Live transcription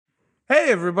Hey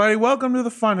everybody, welcome to the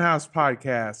Funhouse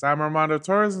Podcast. I'm Armando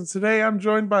Torres, and today I'm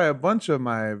joined by a bunch of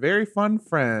my very fun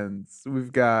friends.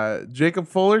 We've got Jacob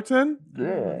Fullerton.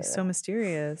 Oh, he's so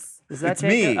mysterious. Is that It's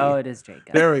Jacob? me. Oh, it is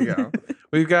Jacob. There we go.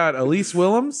 We've got Elise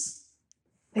Willems.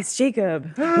 It's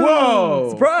Jacob. Whoa!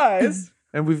 Surprise!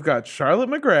 And we've got Charlotte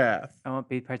McGrath. I won't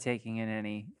be partaking in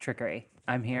any trickery.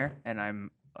 I'm here, and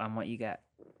I'm what you get.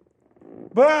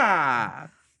 Bah!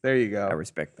 There you I go.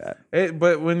 respect that.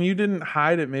 But when you didn't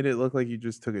hide, it made it look like you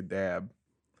just took a dab.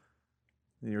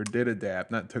 You did a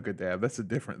dab, not took a dab. That's a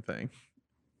different thing.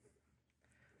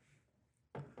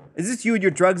 Is this you and your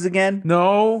drugs again?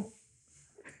 No.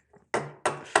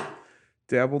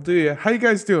 Dab will do ya. How you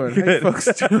guys doing? How you Good. folks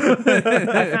doing?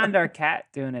 I found our cat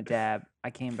doing a dab.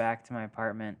 I came back to my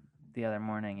apartment the other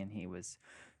morning, and he was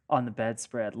on the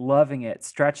bedspread, loving it,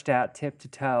 stretched out tip to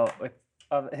toe with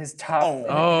his top. Oh. his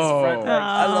front legs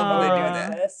I love when they do like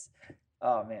that. this.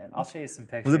 Oh man, I'll show you some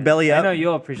pictures. belly I up? know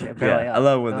you'll appreciate belly Yeah, up. I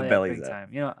love when the Belly belly's big up. time.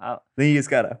 You know, Then you just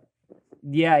gotta.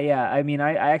 yeah. I mean,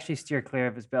 I actually steer clear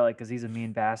of his belly because he's a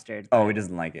mean bastard. Oh, but he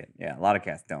doesn't like it. Yeah, a lot of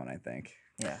cats don't, I think.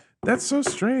 Yeah. That's so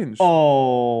strange.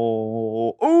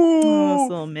 Oh. Oh, Ooh. those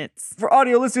little mitts. For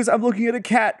audio listeners, I'm looking at a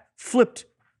cat flipped.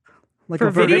 Like For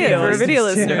a video video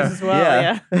listeners Yeah. as well.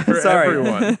 Yeah. For Sorry.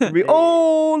 everyone.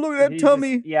 Oh, look at that He just-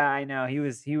 tummy. yeah, I know. He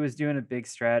was doing a big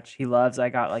stretch. He loves. I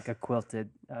got like a quilted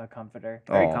comforter,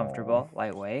 very Aw. comfortable,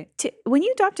 lightweight. When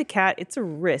you adopt a cat, it's a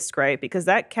risk, right? Because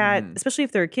that cat, especially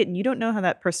if they're a kitten, you don't know how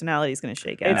that personality is going to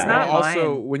shake out. It's And not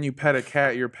also mine. when you pet a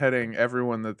cat, you're petting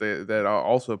everyone that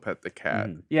also pet the cat.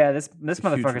 Yeah, this a huge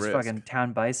motherfucker's risk. fucking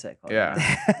town bicycle. Yeah.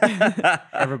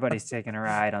 Everybody's taking a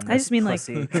ride on this. I just mean, like,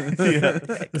 pussy.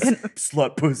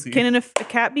 Slut pussy. Can a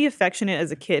cat be affectionate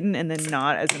as a kitten and then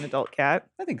not as an adult cat?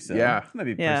 I think so. Yeah.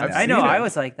 Maybe Yeah. personality. I know. seen I it.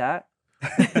 was like that.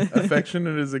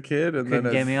 Affectionate as a kid, and Couldn't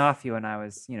then get me off you when I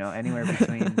was, anywhere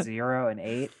between 0 and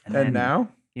 8, and and then, now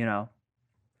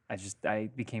I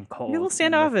became cold. a little and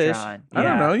standoffish. withdrawn. I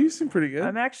don't Yeah. know. You seem pretty good.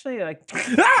 I'm actually like.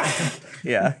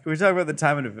 Yeah. We were talking about the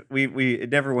time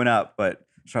it never went up, but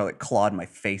Charlotte clawed my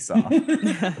face off.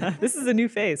 This is a new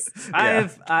face.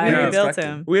 I've We Yeah. rebuilt expected.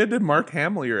 him. we had to Mark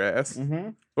Hamill your ass, Mm-hmm.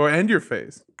 or end your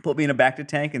face. Put me in a Bacta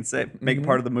tank and make it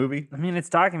part of the movie. I mean, it's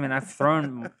documented. I've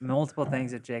thrown multiple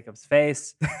things at Jacob's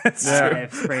face. Yeah.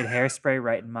 I've sprayed hairspray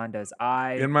right in Mondo's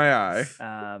eye. In my eye.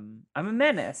 I'm a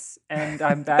menace, and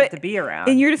I'm bad to be around.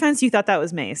 In your defense, you thought that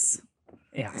was Mace.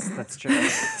 Yes, that's true.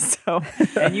 So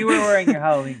And you were wearing your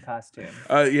Halloween costume.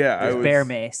 Yeah, I It was was bear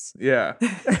mace. Yeah,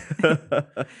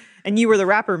 and you were the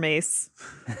rapper Mace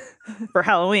for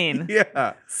Halloween.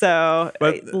 yeah, So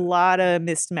But- a lot of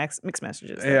mixed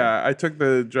messages. there. yeah. I took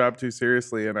the job too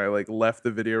seriously, and I left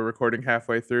the video recording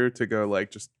halfway through to go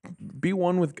just be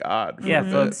one with God. for Yeah, a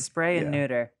bit. folks, spray and Yeah.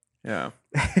 neuter. Yeah.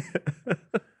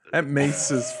 That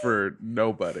mace is for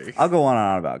nobody. I'll go on and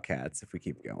on about cats if we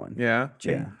keep going. Yeah.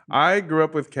 Yeah. I grew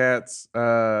up with cats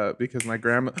because my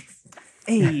grandma.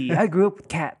 Hey, I grew up with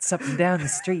cats up and down the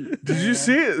street. Did you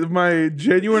see it? My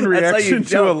genuine That's how you reaction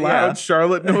to a jump, loud yeah.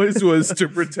 Charlotte noise was to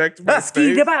protect my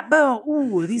Ski face. boom!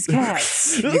 Ooh, these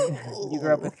cats. You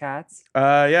grew up with cats?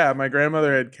 Yeah, my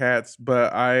grandmother had cats,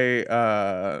 but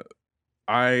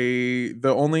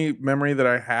the only memory that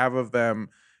I have of them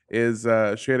is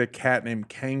she had a cat named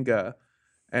Kanga,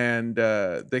 and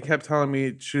they kept telling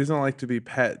me she doesn't like to be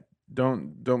pet.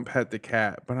 Don't pet the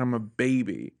cat. But I'm a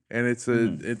baby, and it's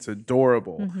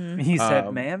adorable. He said,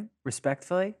 Um, ma'am,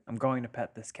 respectfully, I'm going to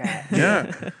pet this cat.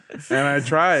 Yeah. And I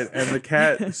tried, and the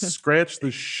cat scratched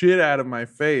the shit out of my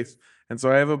face. And so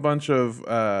I have a bunch of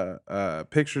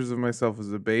pictures of myself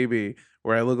as a baby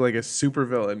where I look like a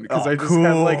supervillain because Oh, I just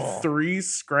have cool. 3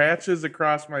 scratches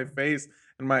across my face,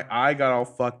 and my eye got all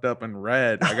fucked up and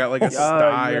red. I got like a Oh,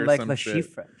 sty you're or like some Le shit.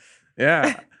 Chiffre.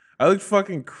 Yeah. I looked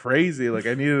fucking crazy. Like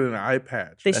I needed an eye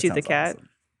patch. They That shoot the sounds cat. awesome.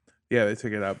 Yeah, they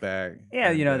took it out back.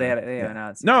 Yeah, And, they yeah.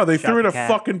 announced. No, they shot threw it the a cat.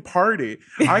 fucking party.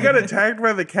 I got attacked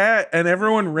by the cat, and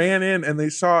everyone ran in, and they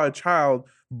saw a child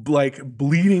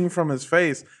bleeding from his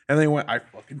face, and they went, "I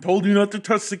fucking told you not to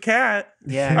touch the cat."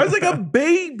 Yeah. I was like a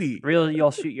baby. Real,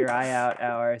 you'll shoot your eye out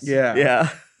hours. Yeah. Yeah.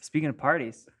 Speaking of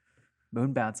parties,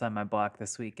 moon bounce on my block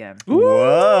this weekend. Whoa.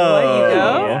 you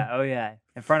go? Oh yeah,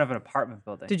 in front of an apartment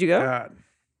building. Did you go? God.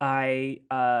 I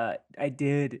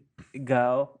did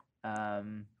go,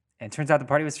 and it turns out the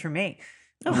party was for me.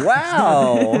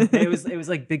 Wow. It was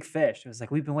like Big Fish. It was like,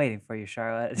 we've been waiting for you,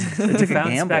 Charlotte. They took a Found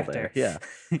gamble Spectre. there. Yeah.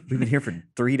 We've been here for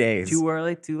 3 days. Too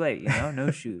early, too late. No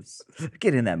shoes.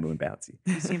 Get in that moon bouncy.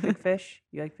 You seen Big Fish?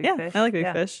 You like Big Yeah, Fish? I like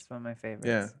Big Fish. It's one of my favorites.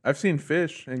 Yeah, I've seen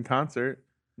Fish in concert,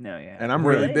 No, yeah. and I'm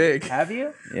really big. Have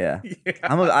you? Yeah. Yeah.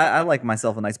 I like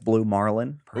myself a nice blue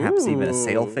marlin, perhaps even a Ooh.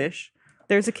 sailfish.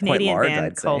 There's a Canadian large, band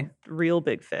I'd say. called Real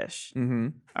Big Fish. Mm-hmm.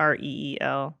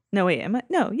 REEL. No, wait.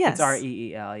 No, yes. It's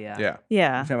REEL. Yeah. Yeah.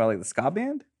 Yeah. You talking about like the ska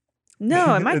band?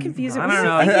 No, am I confusing? I What don't am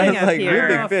know. I thinking was of like here?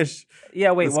 Real Big Fish.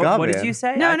 Yeah. Wait. The ska What did band. you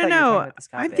say? No, I no, thought you were talking no. about the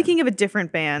ska I'm band. thinking of a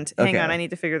different band. Hang Okay. on, I need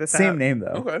to figure this Same out. name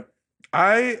though. Okay.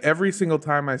 Every single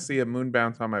time I see a moon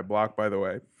bounce on my block, by the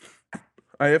way,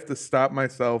 I have to stop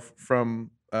myself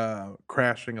from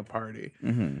crashing a party.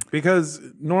 Mm-hmm. Because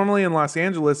normally in Los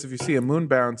Angeles, if you see a moon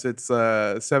bounce, it's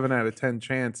a 7 out of 10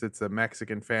 chance it's a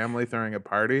Mexican family throwing a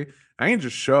party. I can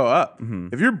just show up. Mm-hmm.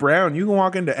 If you're brown, you can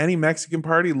walk into any Mexican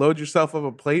party, load yourself up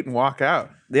a plate, and walk out.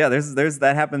 Yeah, there's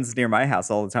that happens near my house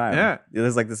all the time. Yeah.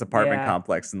 There's like this apartment Yeah.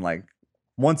 complex, and like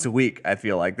once a week, I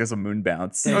feel like there's a moon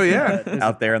bounce Oh, yeah.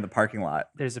 out there in the parking lot.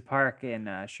 There's a park in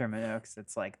Sherman Oaks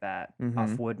that's like that off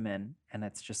Mhm. Woodman, and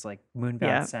it's just like Moonbound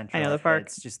Yeah, I Central. know the park.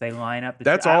 It's just they line up.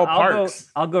 That's all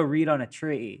parks. I'll go read on a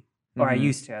tree, or I Mhm.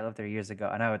 used to. I lived there years ago,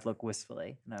 and I would look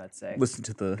wistfully, and I would say, Listen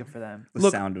to the, "Good for them." the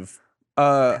Look, sound of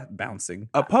bouncing.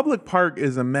 A public park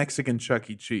is a Mexican Chuck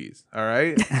E. Cheese. All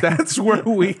right, that's where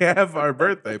we have our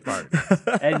birthday party.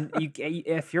 And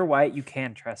if you're white, you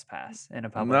can trespass in a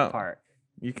public No. park.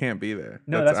 You can't be there.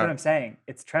 No, that's what I'm saying.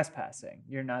 It's trespassing.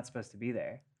 You're not supposed to be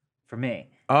there. For me,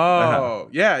 Oh,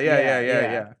 yeah.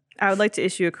 Yeah. I would like to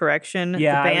issue a correction.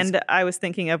 Yeah, the I was- band I was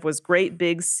thinking of was Great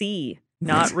Big Sea,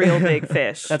 not Real Big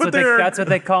Fish. that's But what they. they're- That's what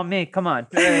they call me. Come on.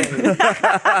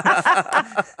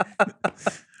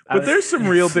 But there's some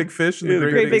real big fish in the Yeah, the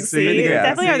Great, Great Big Big Sea. Yeah.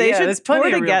 Definitely are. They Yeah, should there's plenty tour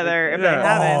of real together big- if Yeah. they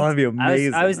haven't. Oh, that'd be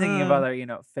amazing. I was thinking of other,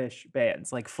 fish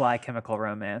bands like Fly Chemical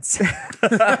Romance.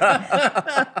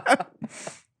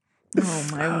 Oh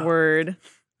my word.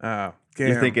 Oh, You're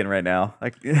damn. thinking right now,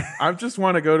 like I just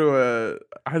want to go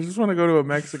to a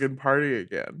Mexican party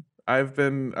again. I've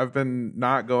been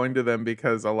not going to them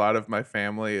because a lot of my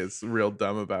family is real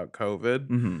dumb about COVID.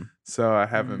 Mhm. So I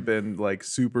haven't been like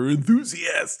super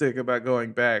enthusiastic about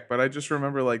going back. But I just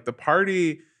remember like the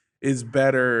party is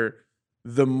better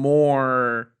the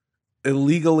more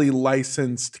illegally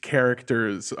licensed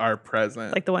characters are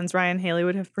present. Like the ones Ryan Haley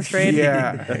would have portrayed.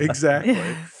 Yeah, exactly.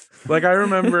 Like I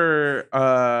remember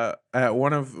at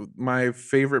one of my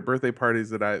favorite birthday parties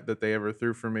that they ever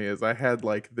threw for me is I had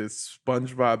like this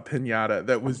SpongeBob piñata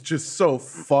that was just so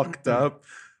fucked up.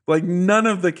 Like none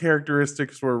of the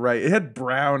characteristics were right. It had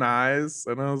brown eyes,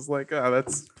 and I was like, oh,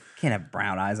 that's can't have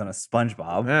brown eyes on a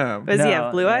SpongeBob. yeah, But does he No,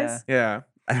 have blue yeah. eyes? yeah,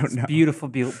 I don't know. Beautiful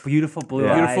blue Yeah.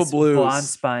 eyes. Beautiful blues. Blonde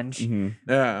sponge. Mhm.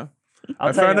 yeah. I'll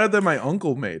I tell found you- out that my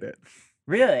uncle made it.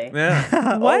 Really? Yeah,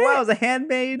 Oh What? wow, it was a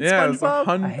handmade yeah, it was a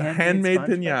SpongeBob. A handmade handmade SpongeBob?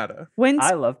 piñata. When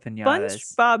I love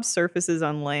pinatas. SpongeBob surfaces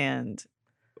on land,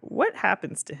 what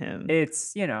happens to him?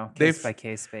 It's, case They've- by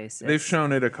case basis. They've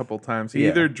shown it a couple times. He Yeah.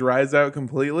 either dries out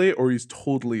completely or he's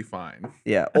totally fine.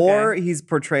 Yeah, or he's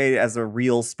portrayed as a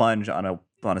real sponge on a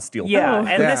steel. Yeah, Oh.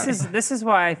 and Yeah. this is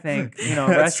why I think, That's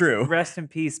rest, true. rest in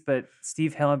peace, but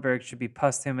Steve Hillenberg should be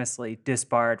posthumously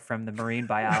disbarred from the marine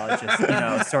biologist,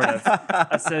 sort of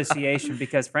association,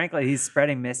 because frankly, he's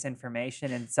spreading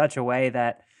misinformation in such a way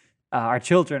that our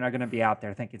children are going to be out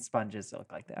there thinking sponges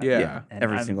look like that. Yeah. Yeah, And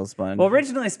every I'm- single sponge. Well,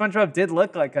 originally SpongeBob did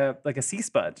look like a sea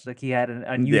sponge, like he had an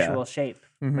unusual shape,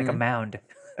 like a mound.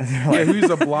 Yeah, he's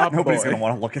a blob Nobody's boy. gonna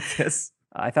want to look at this.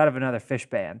 I thought of another fish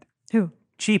band. Who?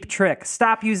 Cheap Trick.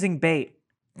 Stop using bait.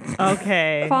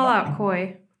 Okay. Fallout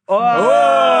Koi.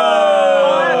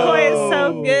 Fallout Koi is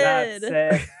so That's good.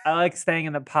 it. I like staying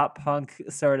in the pop punk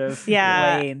sort of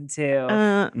Yeah. lane too.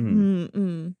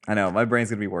 I know my brain's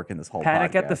gonna be working this whole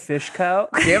Panic at the podcast. Fish Co.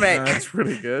 Damn it! That's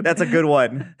pretty good. That's a good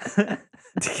one.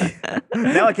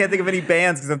 Now I can't think of any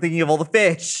bands because I'm thinking of all the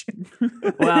fish.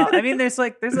 Well, I mean, there's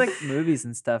like movies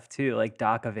and stuff too, like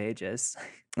Dock of Ages.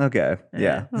 Okay,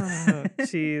 yeah. Oh,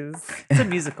 jeez. It's a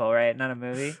musical, right? Not a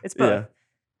movie. It's both.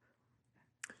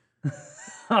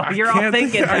 Oh, I you're all can't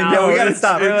think- thinking. I now. know, we gotta it's-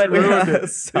 stop. it's We ruined gotta it.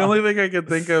 stop. The only thing I can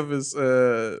think of is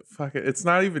fuck it. It's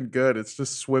not even good. It's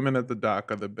just swimming at the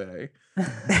dock of the bay.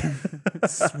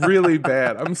 It's really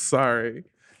bad. I'm sorry.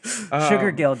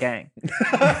 Sugar Gill Gang.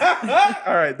 All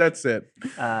right, that's it.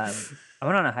 I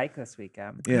went on a hike this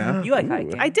weekend. Yeah. You like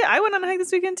hiking? I did. I went on a hike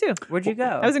this weekend too. Where'd you go?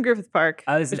 I was in Griffith Park.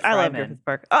 I was in which I love Fryman. Griffith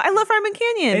Park. Oh, I love Fryman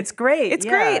Canyon. It's great. It's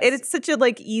great. yes. It's such a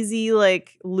easy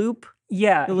loop.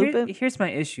 Yeah, You loop it? here's my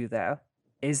issue though,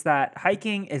 is that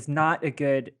hiking is not a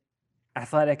good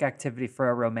athletic activity for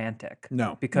a romantic.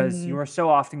 No. Because Mhm. you are so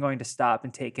often going to stop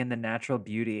and take in the natural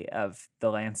beauty of the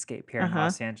landscape here in Uh-huh.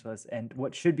 Los Angeles. And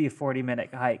what should be a 40-minute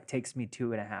hike takes me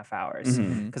 2.5 hours.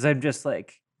 Mhm. Because I'm just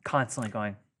constantly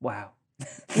going, wow.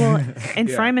 Well, and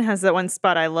Yeah. Fryman has that one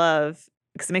spot I love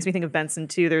because it makes me think of Benson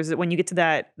too. There's when you get to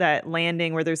that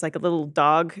landing where there's like a little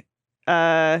dog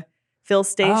Phil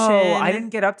Station. Oh, I didn't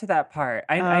get up to that part.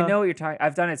 I Oh. know what you're talking.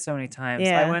 I've done it so many times.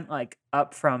 Yeah. I went like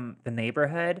up from the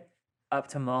neighborhood up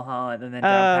to Mulholland and then Oh,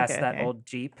 down past okay, that okay. old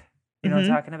Jeep. You know what Mhm.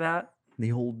 I'm talking about?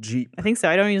 The old Jeep. I think so.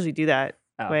 I don't usually do that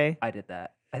Oh, way. I did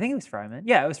that. I think it was Fryman.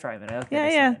 Yeah, it was Fryman. I looked at Yeah,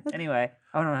 his yeah. sign. Anyway,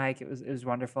 I went on a hike. It was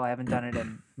wonderful. I haven't done it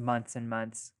in months and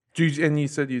months. And you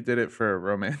said you did it for a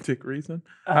romantic reason.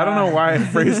 I don't know why I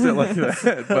phrased it like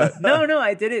that, but no,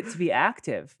 I did it to be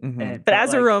active. Mhm. But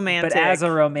as a romantic. But as a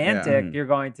romantic, Yeah. you're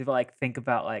going to like think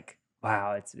about like,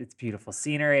 wow, it's beautiful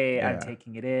scenery. I'm Yeah.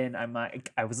 taking it in. I'm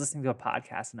like, I was listening to a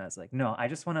podcast and I was like, no, I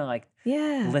just want to like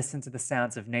Yeah. listen to the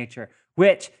sounds of nature,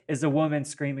 which is a woman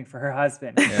screaming for her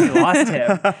husband. She lost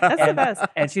him. That's the and, best.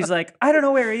 and she's like, I don't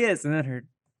know where he is. And then her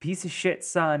piece of shit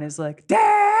son is like,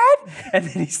 Dad. And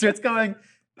then he starts going,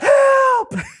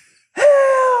 help,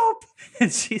 help.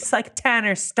 And she's like,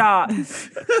 Tanner, stop.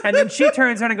 And then she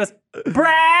turns around and goes,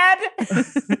 Brad.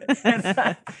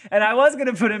 and I was going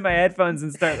to put in my headphones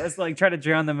and start, let's like try to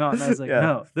drown them out. And I was like, Yeah.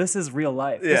 no, this is real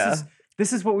life. Yeah.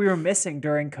 This is what we were missing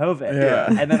during COVID. Yeah.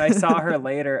 And then I saw her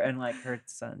later and like her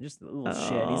son, just a little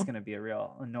shit. He's Aw. going to be a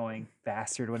real annoying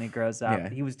bastard when he grows up. Yeah.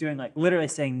 He was doing like literally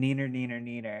saying neener, neener,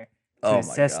 neener to Oh his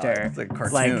my sister. God. It's like a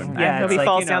cartoon. Like, yeah, hope it's he like,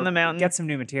 falls down the mountain. Get some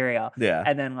new material. Yeah.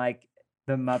 And then like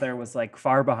the mother was like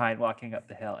far behind walking up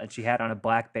the hill and she had on a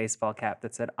black baseball cap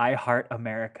that said, I heart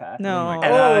America. No.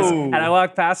 And I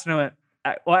walked past her and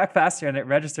I walked past her and it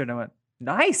registered and I went,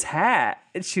 nice hat.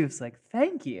 And she was like,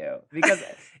 thank you. Because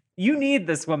you need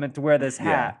this woman to wear this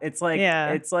hat. It's like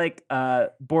Yeah. it's like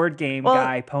board game Well,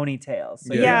 guy ponytails.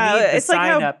 So yeah, you need the it's like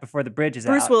sign how up before the bridge is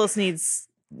Bruce out. Willis needs,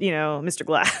 Mr.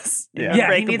 Glass. Yeah.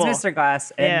 Yeah, he needs Unbreakable. Mr.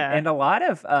 Glass and, Yeah. and a lot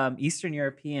of Eastern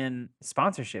European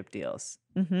sponsorship deals.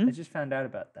 Mhm. I just found out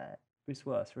about that. Bruce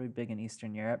Willis, really big in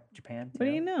Eastern Europe, Japan. What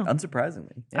do too. you know?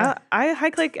 Unsurprisingly. Yeah. I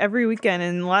hike like every weekend,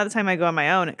 and a lot of the time I go on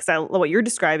my own because I love what you're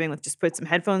describing with just put some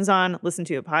headphones on, listen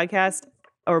to a podcast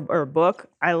or a book.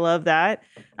 I love that.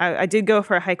 I did go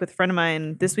for a hike with a friend of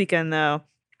mine this weekend, though.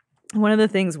 One of the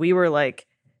things we were like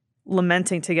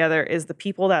lamenting together is the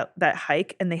people that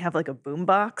hike and they have like a boom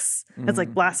box that's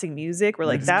like blasting music. We're They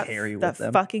like just that carry with that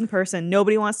them. fucking person.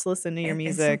 Nobody wants to listen to your And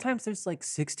music. sometimes there's like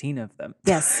 16 of them.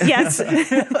 Yes, yes.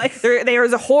 Like there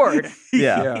is a horde.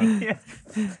 Yeah. yeah.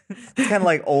 It's kind of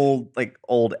like old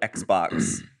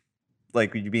Xbox.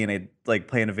 Like you'd be in a like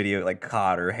playing a video like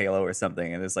COD or Halo or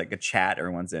something, and there's like a chat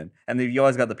everyone's in, and then you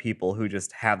always got the people who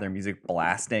just have their music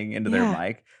blasting into their Yeah.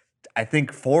 mic. I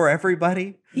think for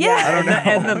everybody. Yeah. I don't know.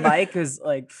 And the mic is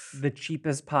like the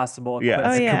cheapest possible. Yeah,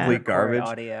 equipment it's to complete record garbage.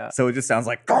 Audio. So it just sounds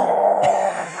like.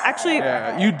 Actually,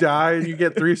 Yeah, you die and you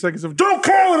get 3 seconds of "Don't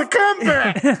call it a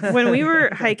comeback." when we were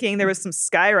hiking, there was some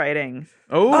skywriting.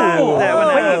 Oh, that one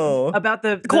I- Oh. About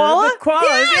the koala? The koalas.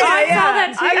 Yeah, I saw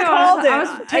that too. I called it. I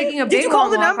was taking a Did big you call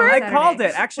long the walk number? on I Saturday. called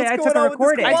it. Actually, What's I took going a on with this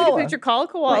recording. I took a Koala. picture. Call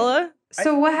koala.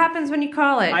 So what happens when you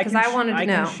call it? Because I wanted to I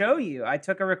know. can show you. I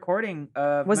took a recording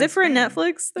of. Was my it for a screen.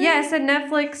 Netflix thing? Yeah, it said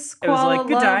Netflix It was Koala like,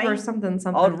 "Good Love day. or something.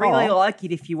 I'd really Aw. like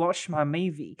it if you watch my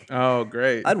movie. oh,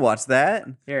 great. I'd watch that.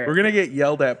 Here. We're gonna get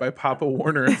yelled at by Papa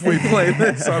Warner if we play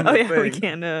this on Oh the yeah, thing. we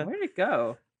can't. Where'd it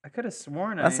go? I could have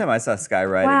sworn Last time I saw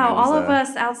skywriting. Wow, it was all of a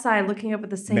us outside looking up at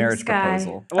the same marriage sky.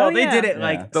 proposal. Well, Oh, they did yeah. it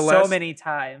like Yeah. The so last- many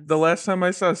times. The last time I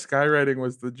saw skywriting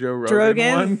was the Joe Rogan, Joe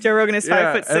Rogan. one. Joe Rogan is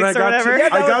 5'6" and I or got whatever. To, Yeah,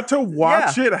 I that got to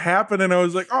watch it happen, and I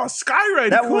was like, "Oh,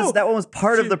 skywriting! That cool." one was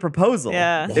part of the proposal.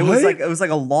 Yeah. It was What? like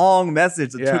a long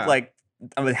message that Yeah. took like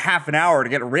half an hour to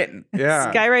get written.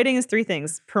 yeah. Skywriting is 3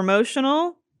 things: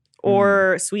 promotional,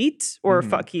 or sweet, or Mhm.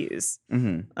 fuck yous.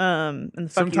 Mm-hmm. And the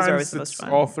fuck yous are always Sometimes the most it's fun.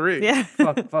 all 3. Yeah.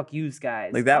 fuck yous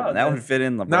guys. Like that Oh, one. That the- would fit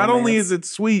in the Not only romance. is it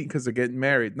sweet because they're getting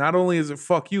married, not only is it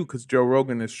fuck you because Joe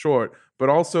Rogan is short, but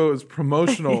also it's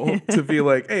promotional to be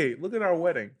like, "Hey, look at our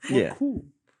wedding. We're Yeah. cool."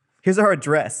 Here's our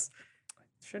address.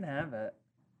 Should have it.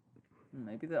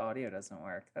 Maybe the audio doesn't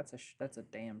work. That's a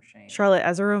damn shame. Charlotte,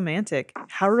 as a romantic,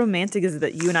 how romantic is it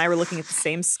that you and I were looking at the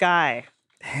same sky?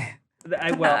 I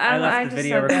I left the just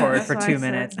video said that. record That's for what 2 I said.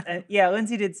 minutes. Yeah,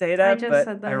 Lindsay did say I that, just but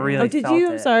said that. I really Oh, did felt you?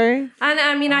 it. I'm sorry. And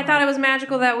I mean, I thought it was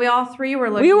magical that we all three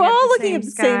were looking. We were at all the looking at the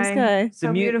same sky. So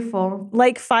The mu- beautiful.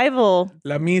 Like Fievel.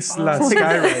 La misla Oh.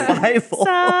 skywriting. Eiffel.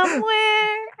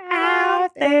 Somewhere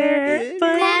out there.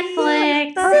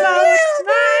 Netflix. Promotes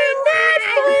my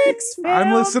Netflix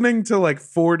I'm listening to like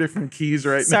 4 different keys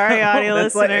right Sorry, now. audio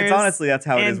That's listeners. that's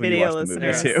how it and is when you video watch the movie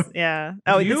listeners. too. Yeah.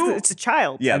 Oh, You- it's a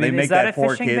child. Yeah, I they mean, make is that that a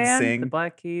poor fishing kid band? sing. The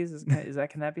Black Keys is that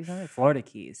can that be something? Florida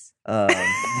Keys.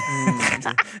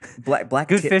 Black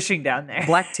Good tip, fishing down there.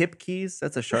 black tip keys.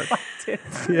 That's a shark. tip.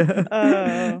 Yeah.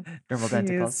 Oh, Dermal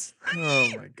tentacles. Oh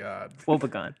my god.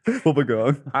 Wobegon.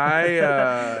 Wobbegong.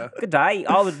 I Good day.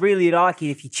 I would really like it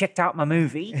if you checked out my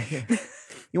movie.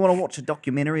 You want to watch a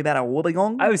documentary about a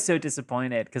wobbegong? I was so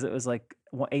disappointed because it was like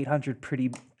 800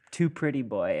 Too Pretty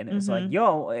Boy, and it was like,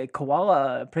 yo, a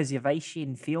koala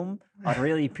preservation film. I'd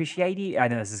really appreciate it. I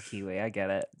know this is Kiwi. I get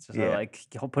it. It's just Yeah. like,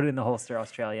 you'll put it in the holster,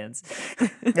 Australians.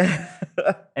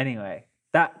 Anyway,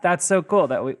 that's so cool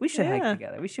that we should hike Yeah.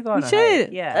 together. We should go on we a should.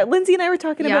 hike. Yeah. Lindsay and I were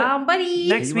talking about Yeah, buddy.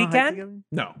 Next You wanna hike weekend? together?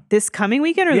 no. this coming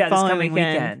weekend or Yeah, the this following coming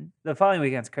weekend. The following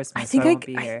weekend's Christmas. I think so I won't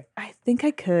be here. I think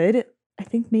I could. I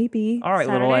think maybe. All right,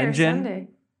 Saturday little or engine. Sunday?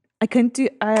 I couldn't do.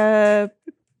 I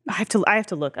have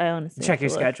to look. I honestly Check have your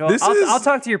to look. schedule. This I'll is-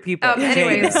 talk to your people. Oh,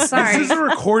 anyways, James. sorry. This is a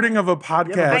recording of a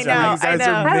podcast. I know, and you I guys know.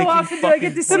 are How making often do I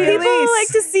get to fucking see Some you? plans. people Elise. like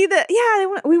to see the. Yeah, they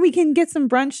want, we can get some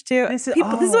brunch too. This is- This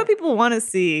is oh. what people want to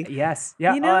see. Yes.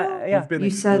 Yeah. You know? Yeah. You've been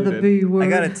You said the included. B word. I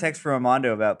got a text from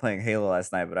Armando about playing Halo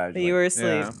last night, but I was But you were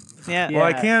asleep. Yeah. Yeah. Well,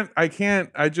 I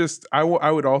can't. I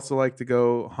would also like to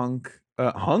go hunk.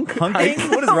 Hunk? hunking.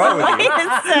 What is wrong with Wait you?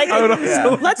 a second. I would also Yeah.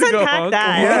 like Let's to go unpack hunk.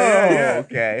 that. Yeah, yeah.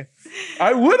 Okay.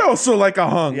 I would also like a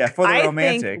hunk. Yeah, for the I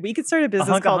romantic. think we could start a business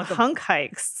hunk, a called hunk, a- Hunk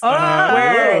Hikes, Ah,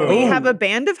 where we Ooh. have a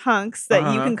band of hunks that you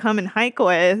Uh-huh. can come and hike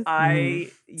with. I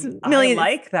million-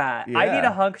 like that. I need Yeah.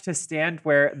 a hunk to stand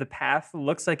where the path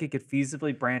looks like it could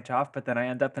feasibly branch off, but then I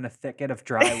end up in a thicket of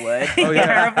dry wood. Oh, yeah.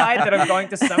 Terrified that I'm going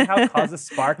to somehow cause a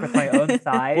spark with my own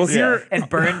thighs Well, here- and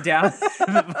burn down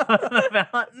the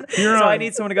mountain. Here So I on-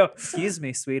 need someone to go, excuse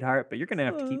me, sweetheart, but you're going to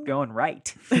have to keep going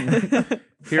right.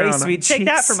 Here Hey, on- sweet Take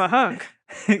that cheeks. from a hunk.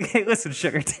 Hey, listen,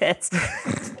 sugar tits.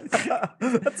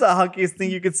 That's the hunkiest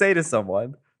thing you could say to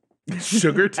someone.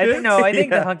 sugar I tits. think, no, I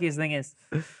think Yeah. the hunkiest thing is,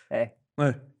 hey,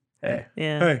 Hey, hey.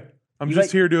 Yeah. hey, I'm You just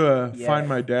like- here to Yeah. find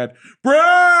my dad.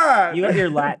 Brad! You let your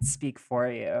lats speak for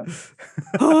you.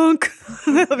 Hunk.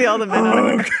 That'll be all the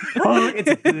men. It's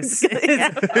a goose.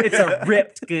 It's a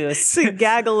ripped goose. It's a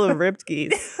gaggle of ripped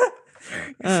geese.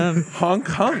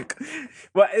 Hunk.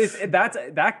 Well,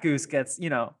 that goose gets,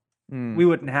 we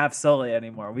wouldn't have Sully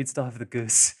anymore. We'd still have the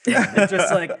goose. It's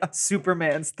just like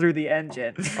Superman's through the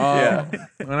engine. Yeah.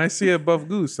 When I see a buff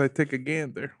goose, I take a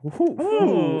gander. Ooh.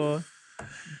 Ooh.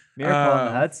 Miracle on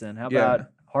the Uh, Hudson. How yeah. about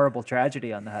horrible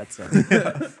tragedy on the Hudson? Yeah, I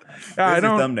There's your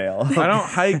don't. thumbnail. I don't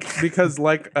hike because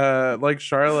like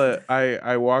Charlotte,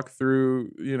 I walk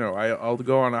through. I'll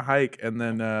go on a hike and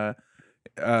then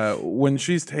when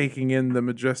she's taking in the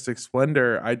majestic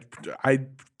splendor, I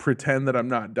pretend that I'm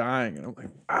not dying and I'm like,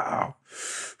 wow,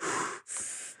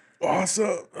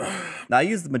 awesome. Now, I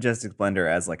use the Majestic Blender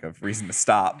as like a reason to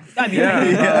stop. I mean, Yeah,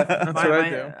 yeah, that's my, what I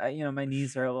my, do. my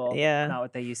knees are a little Yeah. not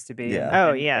what they used to be. Yeah. and-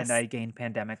 Oh, and- yes. And I gained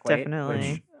pandemic weight.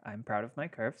 Definitely. Which I'm proud of my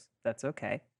curves. That's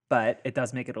okay. But it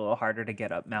does make it a little harder to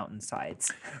get up mountain sides.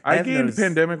 I have gained noticed-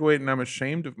 pandemic weight and I'm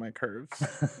ashamed of my curves.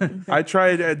 I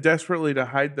tried desperately to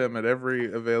hide them at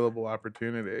every available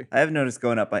opportunity. I have noticed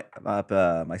going up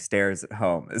my stairs at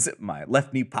home is my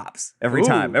left knee pops every Ooh.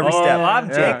 time, every Oh, step. I'm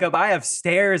Yeah. Jacob. I have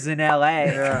stairs in LA.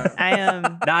 Yeah. I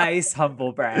am. Nice,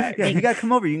 humble brag. Yeah, you gotta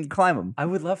come over. You can climb them. I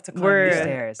would love to climb these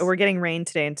stairs. We're getting rain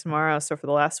today and tomorrow. So for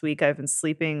the last week, I've been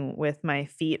sleeping with my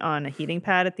feet on a heating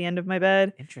pad at the end of my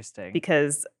bed Interesting.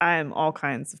 because I'm all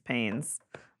kinds of pains.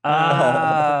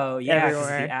 Oh, yeah, 'cause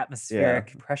everywhere. the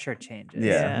atmospheric pressure changes.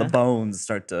 Yeah, Yeah. the bones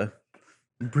start to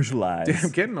brutalize.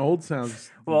 Damn, getting old sounds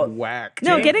Well, whack.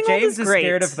 No, dude. getting old James is great.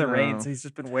 scared of the rain, No. so he's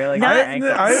just been wailing No, on that-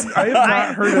 ankles. I have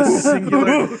not heard a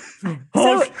singular.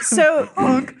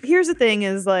 So here's the thing: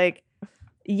 is like,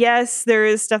 yes, there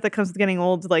is stuff that comes with getting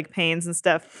old, like pains and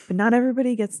stuff, but not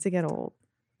everybody gets to get old.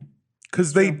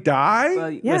 Because they die?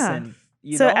 Well, Yeah. listen,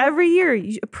 you So don't, every year,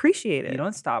 you appreciate it. you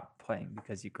don't stop playing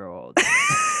because you grow old.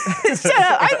 Shut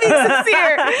up! I'm being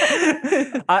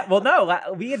sincere. Well, no,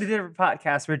 we had a different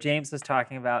podcast where James was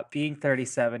talking about being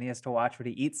 37. He has to watch what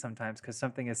he eats sometimes because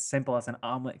something as simple as an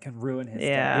omelet can ruin his day.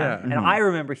 Yeah. Yeah. And I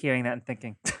remember hearing that and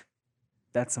thinking,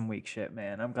 that's some weak shit,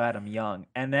 man. I'm glad I'm young.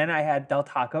 And then I had Del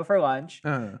Taco for lunch.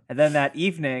 Uh, And then that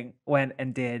evening went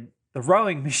and did the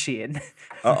rowing machine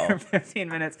Uh-oh. for 15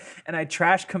 minutes. And I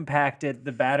trash compacted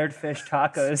the battered fish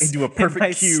tacos Into a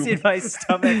perfect cube. in my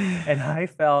stomach. And I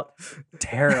felt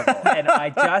terrible. And I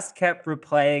just kept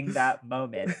replaying that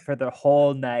moment for the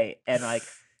whole night. And like,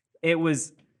 it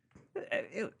was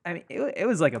It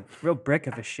was like a real brick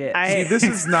of a shit. See, this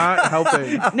is not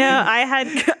helping. No, I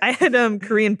had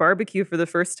Korean barbecue for the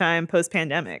first time post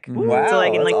pandemic. Wow, So like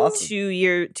in that's like awesome. 2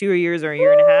 years or a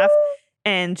year and a half.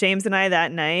 And James and I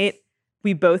that night,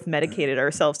 we both medicated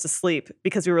ourselves to sleep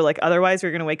because we were like, otherwise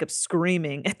we're gonna wake up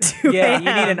screaming at 2 yeah, a.m.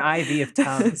 you need an IV of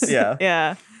Tums. Yeah.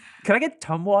 Yeah. Can I get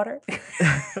Tum water?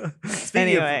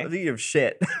 Anyway. Speaking of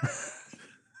shit.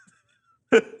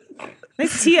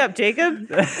 Nice tee up, Jacob.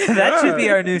 That should be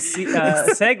our new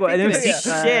segue. New Speaking of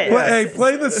shit. Hey,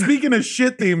 play the Speaking of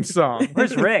Shit theme song.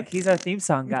 Where's Rick? He's our theme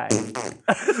song guy.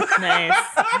 Nice.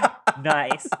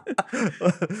 Nice.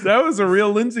 That was a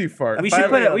real Lindsay fart. We should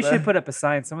Finally put on we the- should put up a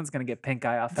sign. Someone's gonna get pink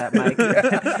eye off that mic.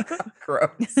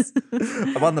 Gross.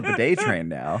 I'm on the bidet train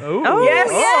now. Oh, Yes!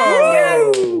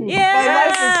 Oh. Yeah. My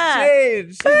life has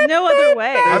changed. There's no other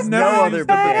way. I've never no other used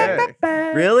a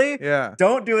bidet. Really? Yeah.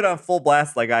 Don't do it on full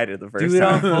blast like I did the first Do it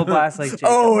on time. full blast like Jacob.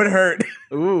 Oh, it hurt.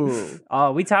 Ooh.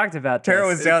 Oh, we talked about this. Tara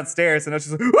was downstairs and I was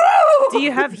just like, Do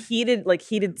you have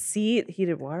heated seat,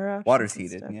 heated water options? Water's and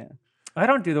heated, stuff? yeah. I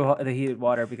don't do the heated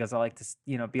water because I like to,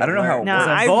 be I don't know how it alert, No, 'cause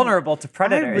I'm I- vulnerable to I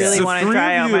predators. really The want to three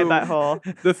dry of out my you-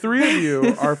 butthole. The three of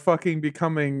you are fucking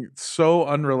becoming so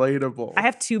unrelatable. I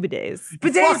have 2 bidets.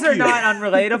 Bidets Fuck are you. not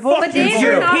unrelatable. But It's days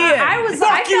are not. European. I felt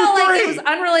like it was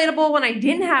unrelatable when I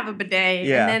didn't have a bidet,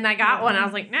 Yeah. and then I got one. I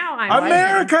was like, now I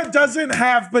America doesn't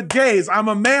have bidets. I'm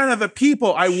a man of the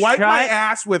people. I wipe my Shut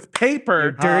ass with paper.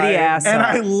 your dirty ass and up.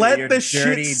 I let Your the shit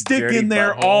dirty, stick dirty in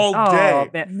there butthole. all Oh, day.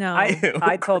 man. No.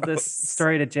 I told this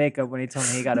story to Jacob when he told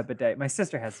me he got a bidet. My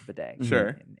sister has a bidet.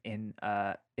 Sure.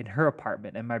 In her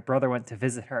apartment, and my brother went to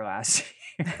visit her last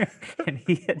year, and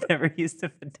he had never used a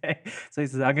bidet. So he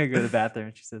says, "I'm gonna go to the bathroom,"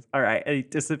 and she says, "All right," and he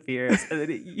disappears, and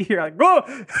then you're like, "Whoa!"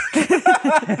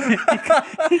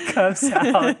 he comes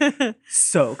out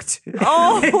soaked.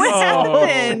 Oh, what Oh.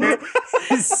 happened?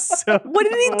 Soaked What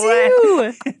did he wet.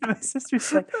 do? And my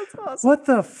sister's like, "What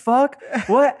the fuck?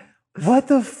 What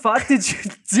the fuck did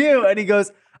you do?" And he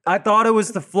goes, "I thought it was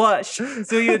the flush."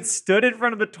 So he had stood in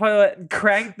front of the toilet and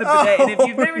cranked the bidet. And if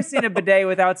you've never seen a bidet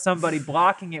without somebody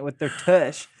blocking it with their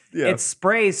tush, Yeah. it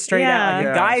sprays straight out like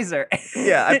Yeah. a geyser.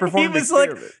 Yeah, I He performed the was like,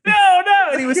 experiment. "No,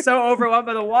 no!" And he was so overwhelmed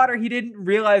by the water, he didn't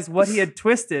realize what he had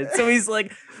twisted. So he's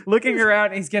like looking around,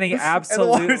 and he's getting water's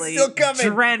absolutely still coming.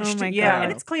 drenched. Oh my Yeah, God.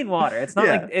 and it's clean water. It's not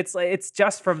Yeah. it's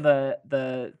just from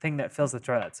the thing that fills the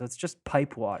toilet. So it's just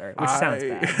pipe water, which sounds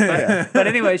bad. But, Yeah. but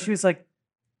anyway, she was like,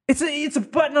 it's a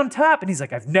button on top. And he's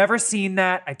like, "I've never seen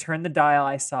that. I turned the dial.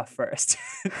 I saw first."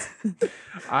 It's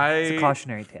a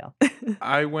cautionary tale.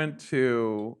 I went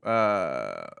to,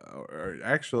 or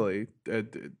actually,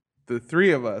 the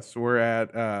three of us were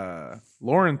at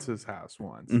Lawrence's house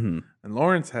once, Mm-hmm. and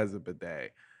Lawrence has a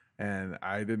bidet, and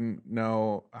I didn't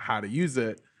know how to use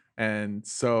it, and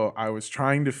so I was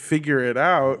trying to figure it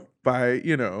out by,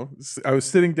 I was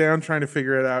sitting down trying to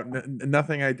figure it out, and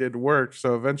nothing I did worked,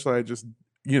 so eventually I just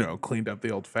cleaned up the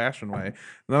old-fashioned way. And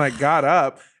then I got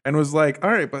up and was like,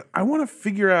 all right, but I want to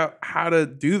figure out how to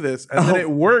do this. And then it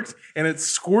worked, and it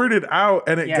squirted out,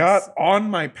 and it Yes. got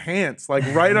on my pants, like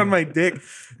right on my dick,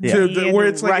 Yeah. where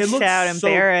it's like, it rushed looks out so-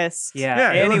 embarrassed. Yeah,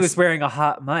 Yeah, it and he looks- was wearing a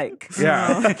hot mic.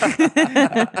 Yeah.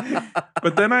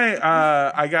 But then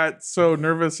I got so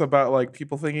nervous about like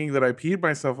people thinking that I peed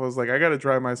myself. I was like, I got to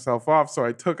dry myself off. So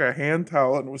I took a hand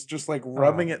towel and was just like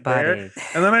rubbing it there. buddy.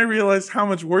 And then I realized how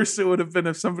much worse it would have been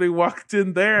if somebody walked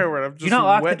in there where I'm just not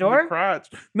lock the wet in door? crotch.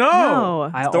 No.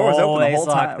 No. I door was open the always whole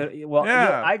lock time. Well,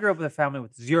 Yeah. I grew up with a family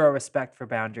with zero respect for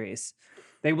boundaries.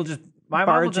 They will just my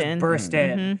mom will Barge just in. burst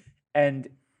in and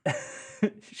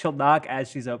she'll knock as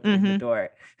she's opening the door.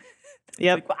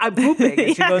 Yep. Like, I'm pooping.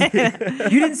 And she goes, Yeah.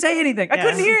 "You didn't say anything. I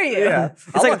couldn't hear you." Yeah.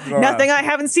 It's like nothing I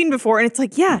haven't seen before. And it's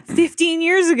like, yeah, 15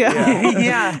 years ago.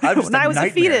 Yeah. I'm just When I was a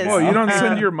nightmare fetus. now. Well, you don't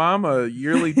send your mom a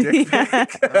yearly dick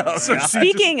pic. Yeah. So she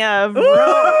Speaking of, what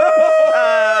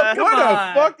on.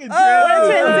 a fucking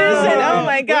transition. Oh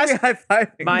my Look gosh. at me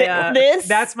high-fiving. My This-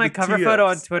 that's my the cover TS. photo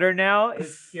on Twitter now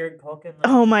is Kieran Culkin. Like,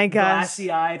 oh my gosh.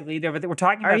 glassy-eyed, leaned over. We're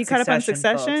talking about Are you caught up on folks.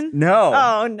 Succession? No.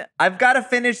 Oh, no. I've got to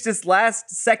finish this last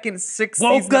sixth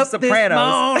Woke season of up this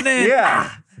Sopranos. morning.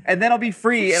 Yeah. And then I'll be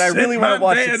free, and I really want to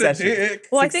watch Succession.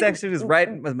 Well, I think- Succession is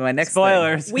right with my next thing.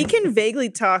 Spoilers. We can vaguely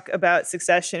talk about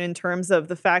Succession in terms of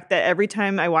the fact that every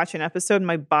time I watch an episode,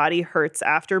 my body hurts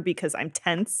after because I'm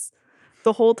tense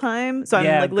the whole time. So I'm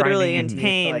like literally in grinding your teeth,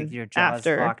 pain like your jaws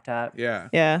after. locked up. Yeah.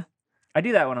 Yeah. I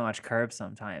do that when I watch Curb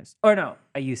sometimes. Or no,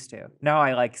 I used to. Now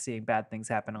I like seeing bad things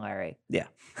happen to Larry.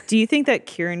 Do you think that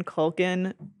Kieran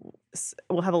Culkin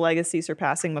will have a legacy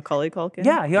surpassing Macaulay Culkin?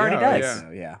 Yeah, he already Yeah, does. yeah. So,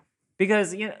 yeah.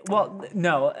 Because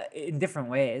no, in different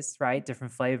ways, right?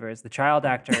 Different flavors. The child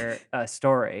actor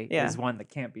story Yeah. is one that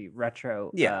can't be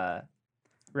retroactively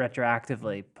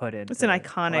put into. It's an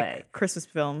iconic play. Christmas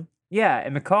film. Yeah,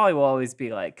 and Macaulay will always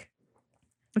be like.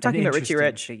 I'm talking an about Richie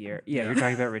interesting Rich. Figure. Yeah, you're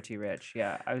talking about Richie Rich.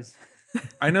 Yeah, I was.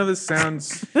 I know this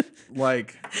sounds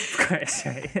like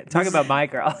Talking about my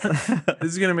girl.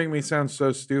 this is gonna make me sound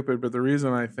so stupid, but the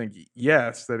reason I think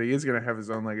yes that he is gonna have his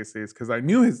own legacy is because I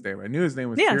knew his name. I knew his name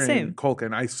was Yeah, Kieran same.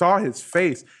 Culkin. I saw his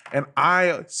face, and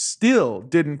I still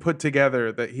didn't put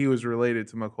together that he was related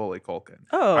to Macaulay Culkin.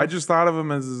 Oh. I just thought of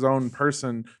him as his own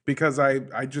person because I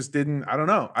just didn't. I don't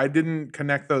know. I didn't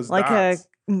connect those Like dots.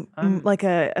 like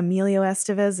a Emilio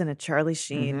Estevez and a Charlie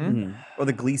Sheen. Mhm. Or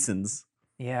the Gleasons.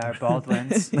 Yeah, or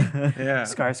Baldwin's. Yeah.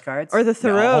 Skarsgårds. Or the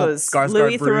Thoreaus. Skarsgård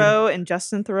Louis brood. Theroux and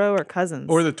Justin Theroux are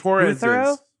cousins. Or the Torres.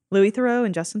 Theroux? Louis Theroux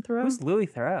and Justin Theroux? Who's Louis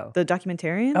Theroux? The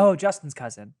documentarian? Oh, Justin's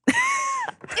cousin.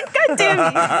 God damn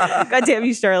you. God damn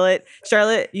you, Charlotte.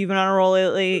 Charlotte, you've been on a roll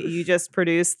lately. You just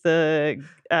produced the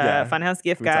Yeah. Funhouse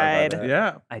gift We talked about guide. that.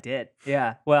 Yeah. I did.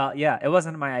 Yeah. Well, yeah, it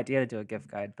wasn't my idea to do a gift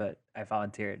guide, but I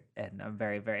volunteered, and I'm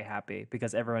very, very happy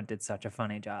because everyone did such a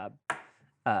funny job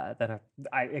that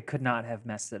I could not have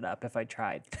messed it up if I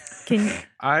tried. Can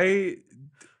I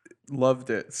loved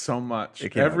it so much. It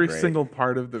came out Every great. single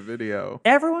part of the video.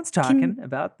 Everyone's talking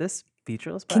about this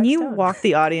featureless. Can Black you Stone. walk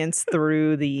the audience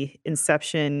through the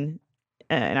inception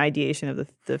and ideation of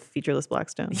the featureless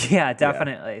Blackstone? Yeah,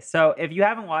 definitely. So if you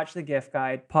haven't watched the gift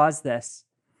guide, pause this,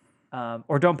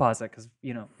 or don't pause it because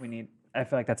we need. I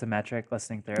feel like that's a metric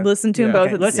listening through. Listen to them Yeah. both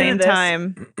Okay, at the listen to same this.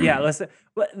 time. Yeah, listen.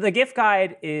 Well, the gift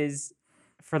guide is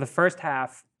for the first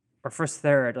half or first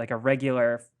third, like a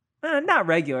regular. Not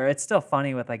regular. It's still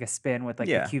funny with like a spin with like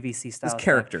Yeah. the QVC style. There's stuff.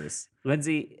 characters.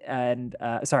 Lindsay and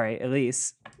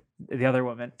Elise, the other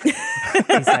woman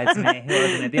besides me, who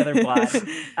wasn't it, the other blonde.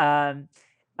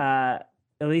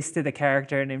 Elise did a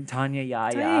character named Tanya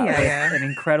Yaya Tanya Yaya. with an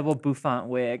incredible bouffant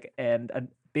wig and a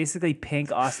basically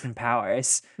pink Austin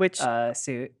Powers Which,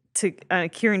 suit. to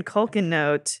Kieran Culkin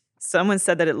note, someone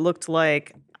said that it looked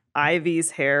like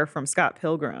Ivy's hair from Scott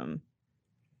Pilgrim,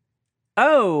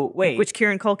 Oh wait, which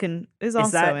Kieran Culkin is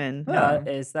also that, in.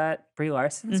 Is that Brie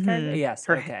Larson's character? Mhm. Yes.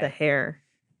 The okay. hair.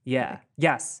 Yeah.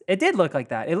 Yes. It did look like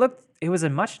that. It was a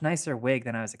much nicer wig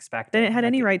than I was expecting. Then it had Like,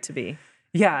 any right to be.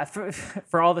 Yeah,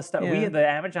 for all the stuff Yeah.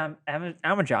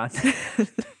 the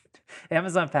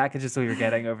Amazon packages we were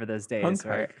getting over those days.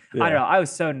 Were, I don't know. I was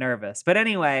so nervous, but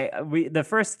anyway, the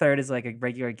first third is like a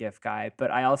regular gift guide, but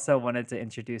I also wanted to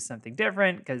introduce something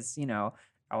different because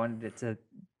I wanted it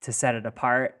to set it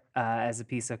apart as a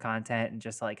piece of content and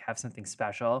just like have something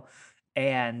special,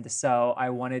 and so I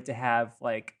wanted to have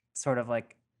like sort of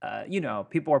like.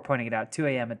 People were pointing it out. 2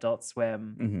 a.m. Adult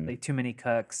Swim, Mhm. like Too Many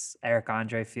Cooks, Eric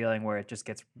Andre feeling where it just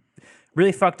gets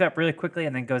really fucked up really quickly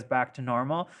and then goes back to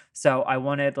normal. So I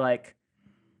wanted like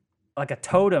a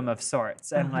totem of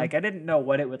sorts, and like I didn't know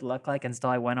what it would look like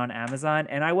until I went on Amazon,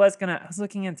 and I was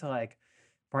looking into like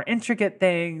more intricate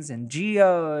things and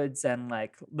geodes and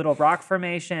like little rock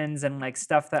formations and like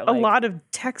stuff that A like lot of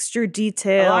texture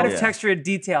detail. a lot of Yeah. texture and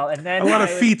detail, and then A lot of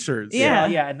I was- features. Yeah.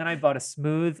 yeah, and then I bought a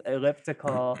smooth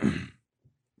elliptical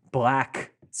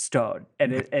black stone,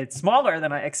 and it's smaller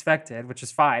than I expected, which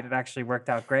is fine. It actually worked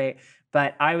out great.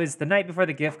 But the night before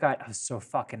the gift guide, I was so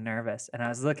fucking nervous, and I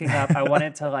was looking up. I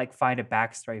wanted to like find a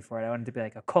backstory for it. I wanted to be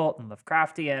like occult and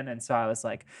Lovecraftian, and so I was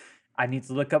like, I need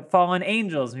to look up fallen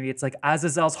angels. Maybe it's like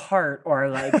Azazel's heart or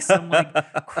like some like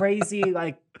crazy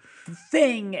like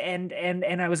thing, and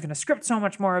I was gonna script so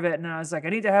much more of it, and I was like, I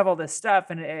need to have all this stuff,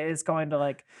 and it's going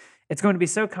to be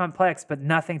so complex, but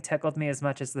nothing tickled me as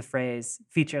much as the phrase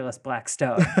featureless black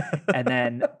stone. And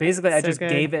then basically I So just good.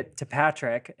 gave it to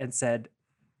Patrick and said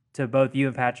to both you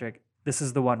and Patrick, this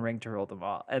is the one ring to rule them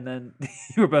all. And then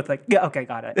you were both like, yeah, okay,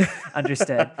 got it.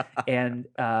 Understood. And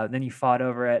then you fought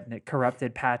over it, and it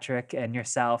corrupted Patrick and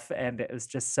yourself. And it was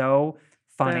just so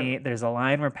funny. There's a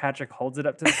line where Patrick holds it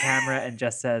up to the camera and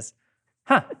just says,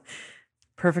 huh,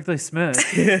 perfectly smooth.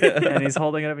 And he's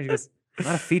holding it up and he goes,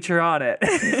 not a feature on it.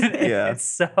 Yeah. It's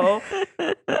so,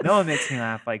 no one makes me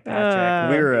laugh like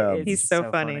Patrick. We're, It's He's just so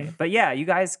funny. But yeah, you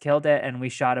guys killed it, and we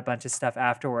shot a bunch of stuff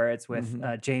afterwards with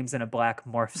James in a black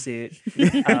morph suit,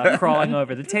 crawling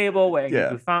over the table, wearing Yeah.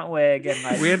 a bouffant wig, and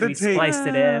like We had to take- spliced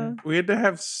it in. We had to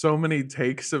have so many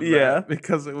takes of Yeah. that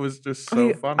because it was just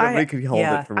so funny. Nobody could hold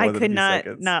yeah, it for more I than a could few not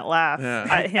seconds. not laugh Yeah.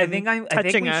 at him I think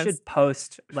touching we us. should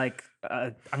post like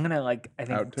I'm gonna like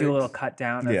do a little Outtakes? cut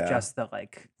down of Yeah. just the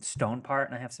like stone part,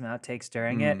 and I have some outtakes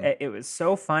during Mm. it. It was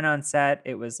so fun on set.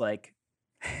 It was like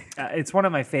it's one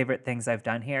of my favorite things I've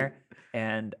done here.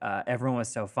 and everyone was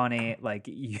so funny. Like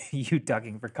you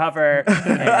ducking for cover,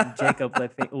 and Jacob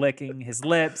licking his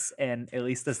lips, and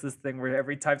Elise does this thing where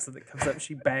every time something comes up,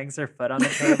 she bangs her foot on the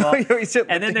table.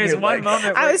 And then there's one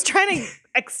moment where I was trying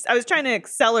to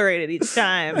accelerate it each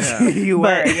time. you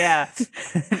were, But- yeah.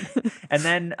 And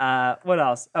then what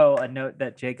else? Oh, a note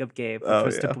that Jacob gave, which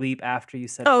was to bleep after you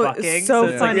said Oh, it's fucking. so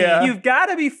it's like, funny. Yeah. you've got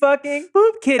to be fucking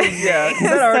poop kidding me. Yeah, 'cause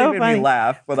that It's already so made funny. me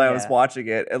laugh when I was Yeah. watching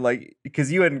it, and like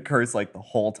because you hadn't cursed like the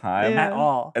whole time, Yeah. At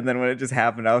all. and then when it just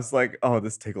happened, I was like, "Oh,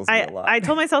 this tickles me a lot." I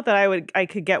told myself that I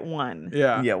could get one.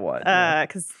 Yeah. yeah, what?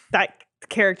 Because that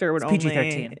character would It's only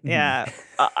PG-13. Yeah,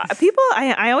 people.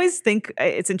 I always think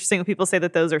it's interesting when people say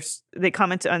that those are they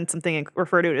comment on something and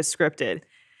refer to it as scripted.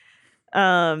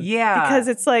 Yeah. because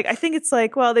it's like I think it's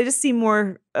like well they just see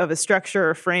more of a structure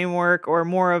or framework or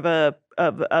more of a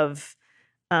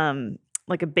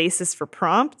like a basis for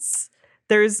prompts.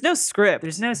 There's no script.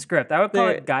 There's no script. I would call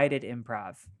There- it guided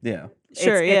improv. yeah,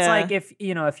 Sure, it's yeah. like if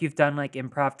you've done like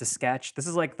improv to sketch, this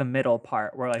is like the middle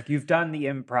part where like you've done the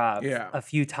improv Yeah. a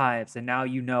few times and now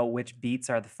you know which beats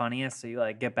are the funniest, so you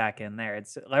like get back in there.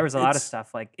 There was a lot of It's-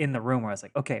 stuff like in the room where I was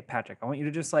like, okay, Patrick, I want you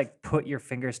to just like put your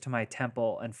fingers to my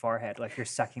temple and forehead, like you're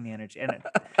sucking the energy in it.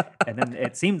 And then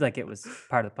it seemed like it was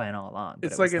part of the plan all along. but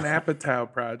It's it was like an not.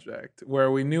 Apatow project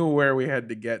where we knew where we had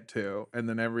to get to, and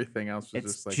then everything else was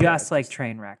It's just like just yeah, like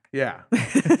Trainwreck. yeah.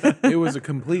 It was a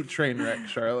complete train wreck,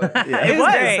 Charlotte. Yeah. It It was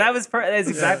was. great. That was that's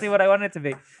exactly what I wanted it to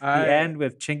be. I- The end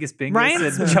with Chingus Bingus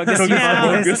Ryan's- and Chungus Yeah.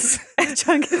 Umagus.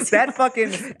 Chungus. that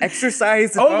fucking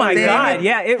exercise. Oh my thing. god!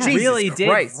 Yeah, it Jesus really did.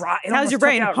 Christ. It How's your almost took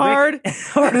brain? out Hard? Rick-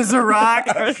 hard as a rock.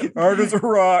 Hard as a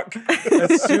rock.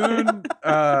 As soon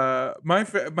my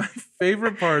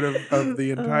favorite part of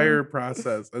the entire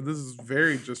process, and this is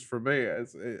very just for me,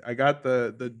 as I got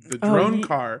the drone ye-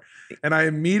 car, and I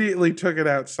immediately took it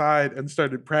outside and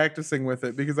started practicing with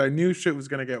it because I knew shit was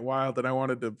gonna get wild and I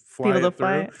wanted to fly People it to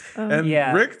fly through. it. And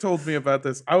Yeah. Rick told me about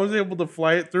this. I was able to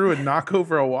fly it through and knock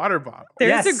over a water bottle.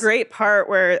 There's Yes. a great part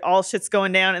where all shit's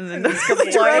going down and then the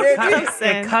It drone comes- comes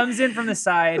it in. comes in from the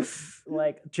side,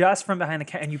 like just from behind the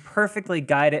camera, and you perfectly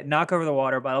guide it, knock over the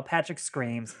water bottle. Patrick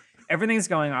screams. Everything's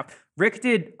going off. Rick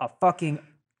did a fucking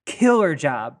killer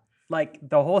job. Like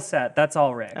the whole set, that's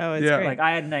all Rick. Oh, it's Yeah. great. Like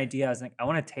I had an idea. I was like, I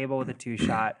want a table with a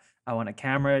 2-shot. I want a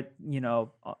camera,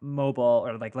 mobile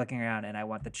or like looking around, and I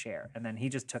want the chair. And then he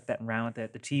just took that and ran with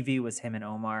it. The TV was him and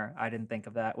Omar. I didn't think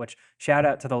of that. Which shout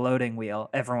out to the loading wheel.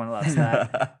 Everyone loves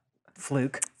that.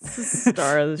 Fluke.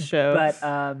 Star of the show. But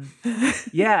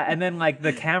yeah, and then like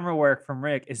the camera work from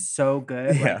Rick is so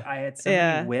good. Yeah. Like I had so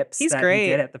Yeah. many whips He's that he great.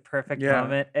 did at the perfect Yeah.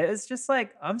 moment. It was just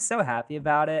like I'm so happy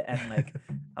about it, and like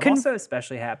I'm Con- also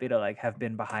especially happy to like have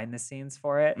been behind the scenes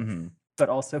for it, Mhm. but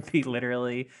also be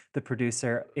literally the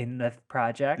producer in the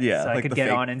project. Yeah, so I like could the get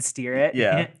fake- on and steer it.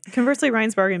 Yeah. Conversely,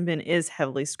 Ryan's bargain bin is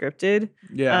heavily scripted.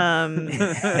 Yeah.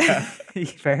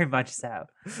 Very much so.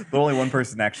 But only one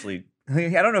person actually. I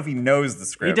don't know if he knows the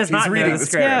script. He does He's not know reading the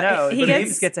script. Yeah, No, he he gets-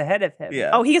 just gets ahead of him.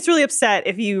 Yeah. Oh, he gets really upset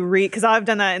if you read because I've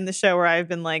done that in the show where I've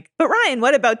been like, "But Ryan,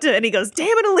 what about?" And he goes, "Damn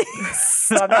it,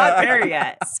 Elise, I'm not there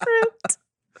yet. Script."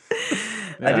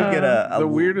 I did get a the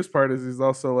weirdest part is he's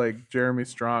also like Jeremy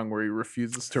Strong, where he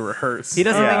refuses to rehearse. He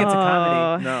doesn't Yeah. think it's a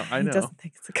comedy. No, I He know. doesn't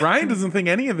think it's a Ryan comedy. doesn't think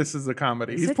any of this is a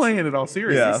comedy. Is He's it playing it all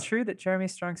serious. Yeah. Is it true that Jeremy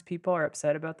Strong's people are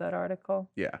upset about that article?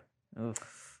 Yeah.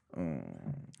 Oof.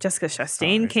 Jessica Sorry,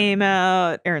 Chastain came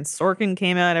out. Aaron Sorkin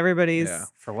came out. Everybody's Yeah.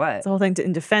 For what? it's the whole thing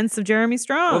in defense of Jeremy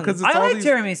Strong. Well, because it's I all like these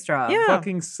Jeremy Strong. Yeah.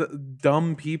 fucking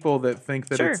dumb people that think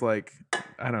that Sure. it's like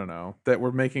I don't know that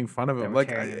we're making fun of That him. we're Like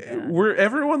tearing him down. we're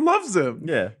everyone loves him.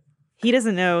 Yeah. he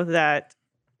doesn't know that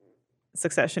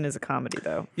Succession is a comedy,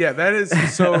 though. Yeah, that is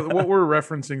so. What we're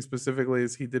referencing specifically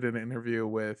is he did an interview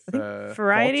with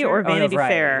Variety or Vulture? Oh, no, Vanity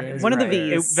Variety. Fair, Vanity one of the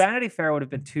Fair. V's. Vanity Fair would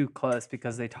have been too close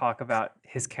because they talk about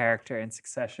his character in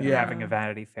Succession Yeah. having a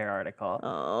Vanity Fair article.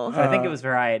 Oh, So I think it Uh, was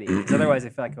Variety. 'Cause otherwise, I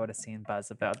feel like I would have seen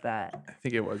buzz about that. I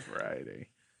think it was Variety,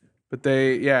 but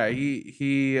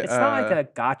he. It's not like a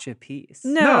gotcha piece.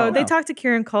 no, they no. talked to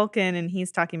Kieran Culkin, and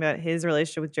he's talking about his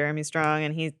relationship with Jeremy Strong,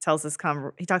 and he tells this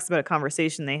he talks about a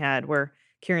conversation they had where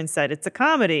Kieran said it's a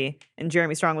comedy, and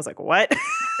Jeremy Strong was like, "What?"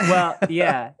 Well,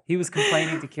 yeah, he was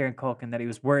complaining to Kieran Culkin that he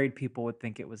was worried people would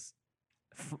think it was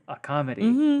a comedy,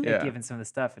 Mhm. like, Yeah. given some of the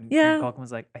stuff. And Yeah. Kieran Culkin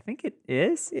was like, I think it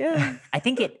is. Yeah. I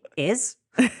think it is.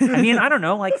 I mean, I don't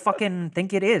know, like fucking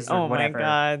think it is or Oh my whatever.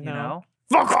 God, you no. know?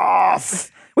 Fuck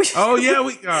off. We should- Oh yeah,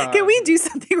 we Can we do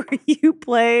something where you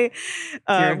play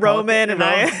Kieran Roman Culkin and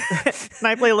I and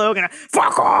I play Logan?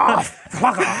 Fuck off!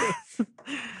 Fuck off.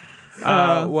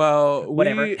 Well,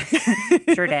 Whatever.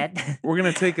 Sure, Dad. we're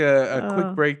going to take a Oh.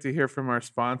 quick break to hear from our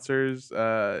sponsors,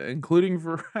 including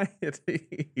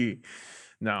Variety.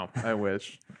 No, I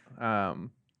wish.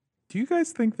 Do you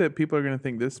guys think that people are going to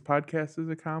think this podcast is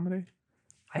a comedy?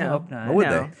 I No. hope not. What would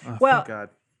No. they? Oh, Well- thank God.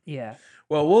 Yeah.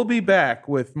 Well, we'll be back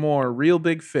with more Real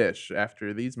Big Fish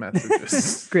after these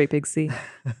messages. Great Big C.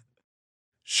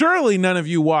 Surely none of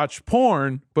you watch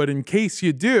porn, but in case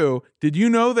you do, did you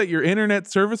know that your internet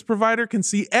service provider can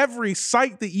see every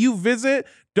site that you visit?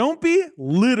 Don't be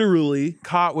literally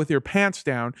caught with your pants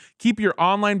down. Keep your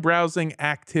online browsing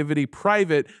activity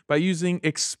private by using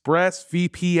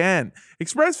ExpressVPN.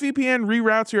 ExpressVPN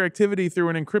reroutes your activity through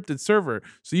an encrypted server,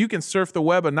 so you can surf the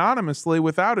web anonymously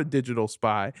without a digital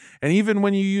spy. And even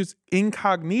when you use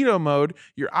incognito mode,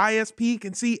 your ISP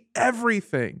can see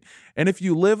everything. And if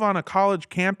you live on a college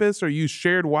campus or use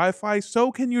shared Wi-Fi,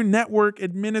 so can your network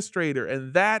administrator.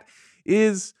 And that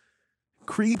is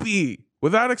creepy.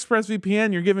 Without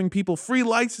ExpressVPN, you're giving people free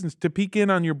license to peek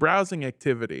in on your browsing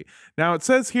activity. Now, it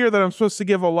says here that I'm supposed to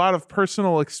give a lot of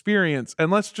personal experience. And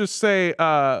let's just say,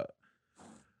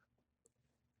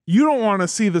 you don't want to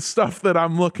see the stuff that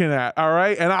I'm looking at, all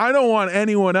right? And I don't want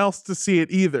anyone else to see it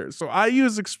either. So I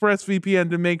use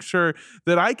ExpressVPN to make sure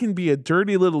that I can be a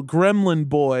dirty little gremlin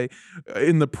boy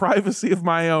in the privacy of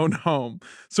my own home.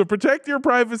 So protect your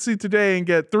privacy today and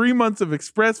get 3 months of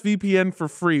ExpressVPN for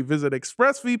free. Visit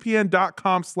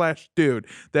expressvpn.com/dude.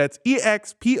 That's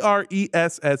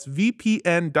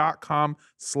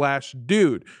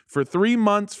expressvpn.com/dude for 3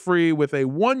 months free with a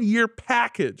 1-year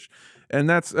package. And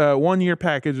that's 1-year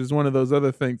package is one of those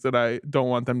other things that I don't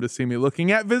want them to see me looking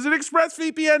at. Visit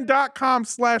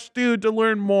expressvpn.com/dude to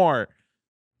learn more.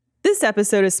 This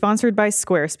episode is sponsored by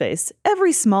Squarespace.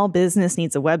 Every small business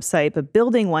needs a website, but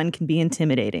building one can be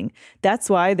intimidating. That's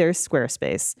why there's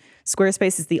Squarespace.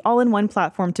 Squarespace is the all-in-one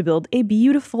platform to build a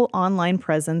beautiful online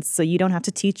presence so you don't have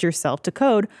to teach yourself to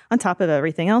code on top of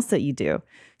everything else that you do.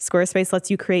 Squarespace lets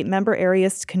you create member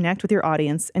areas to connect with your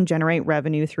audience and generate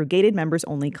revenue through gated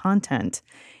members-only content.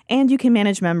 And you can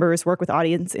manage members, work with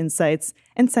audience insights,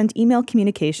 and send email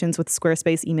communications with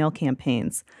Squarespace email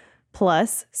campaigns.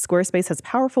 Plus, Squarespace has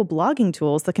powerful blogging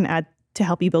tools that can add to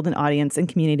help you build an audience and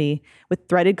community with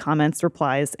threaded comments,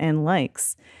 replies, and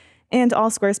likes. And all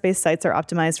Squarespace sites are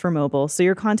optimized for mobile, so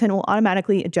your content will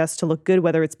automatically adjust to look good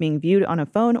whether it's being viewed on a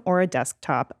phone or a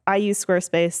desktop. I use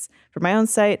Squarespace for my own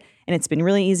site, and it's been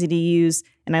really easy to use,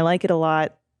 and I like it a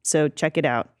lot, so check it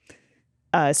out.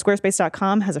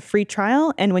 Squarespace.com has a free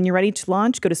trial, and when you're ready to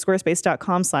launch, go to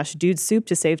squarespace.com/dudesoup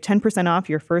to save 10% off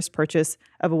your first purchase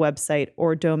of a website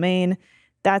or domain.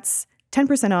 That's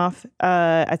 10% off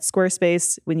at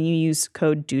Squarespace when you use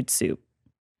code DUDESOUP.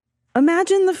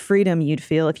 Imagine the freedom you'd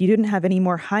feel if you didn't have any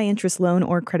more high-interest loan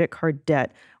or credit card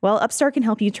debt. Well, Upstart can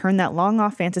help you turn that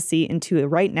long-off fantasy into a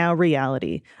right-now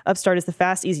reality. Upstart is the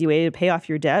fast, easy way to pay off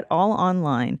your debt all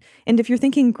online. And if you're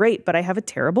thinking, great, but I have a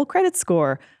terrible credit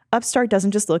score, Upstart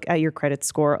doesn't just look at your credit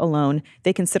score alone.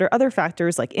 They consider other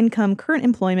factors like income, current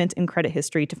employment, and credit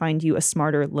history to find you a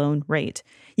smarter loan rate.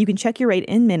 You can check your rate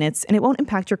in minutes, and it won't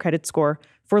impact your credit score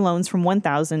for loans from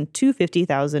 $1,000 to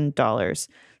 $50,000.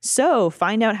 So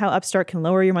find out how Upstart can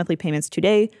lower your monthly payments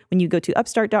today when you go to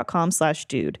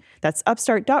upstart.com/dude. That's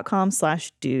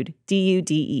upstart.com/dude,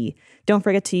 DUDE. Don't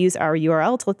forget to use our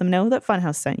URL to let them know that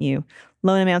Funhouse sent you.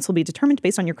 Loan amounts will be determined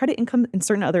based on your credit, income, and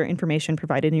certain other information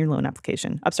provided in your loan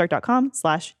application.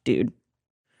 Upstart.com/dude.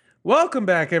 Welcome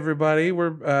back, everybody.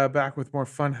 We're back with more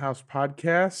Funhouse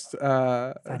podcast.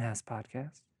 Funhouse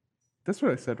podcast. That's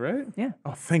what I said, right? Yeah.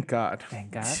 Oh, thank God.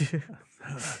 Thank God.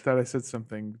 I thought I said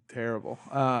something terrible.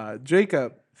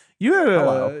 Jacob, you had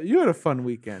Hello. a fun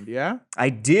weekend, yeah? I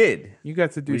did. You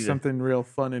got to do We did. something real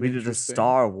fun and We did a interesting.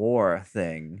 Star Wars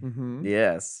thing. Mhm.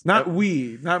 Yes. Not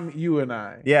you and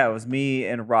I. Yeah, it was me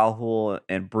and Rahul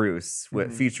and Bruce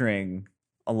Mhm. featuring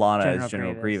Alana General as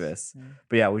General Grievous. Grievous.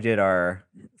 But yeah, we did our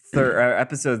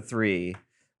episode 3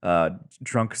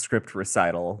 drunk script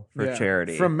recital for Yeah.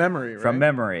 charity. From memory, right? From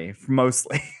memory,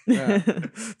 mostly. Yeah. To the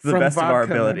From best of our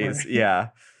vodka abilities. memory. Yeah.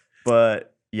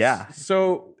 But yeah,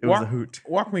 So it was a hoot.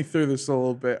 walk me through this a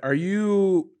little bit. Are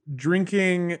you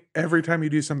drinking every time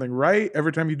you do something right,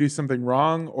 every time you do something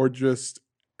wrong, or just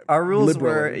Our rules were,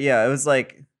 liberally? yeah, it was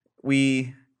like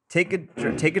we take a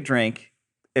drink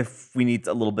if we need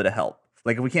a little bit of help.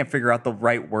 Like if we can't figure out the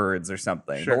right words or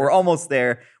something, Sure. but we're almost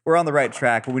there. We're on the right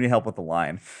track, but we need help with the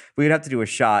line. We would have to do a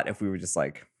shot if we were just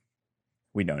like,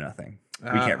 we know nothing. We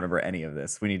Ah. can't remember any of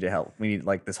this. We need to help. We need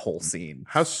like this whole scene.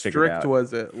 how figured strict out.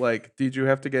 was it? Like, did you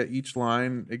have to get each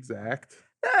line exact?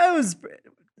 It was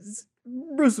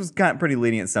Bruce was kind of pretty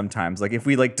lenient sometimes. Like if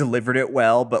we like delivered it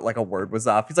well, but like a word was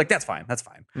off, he's like, "That's fine, that's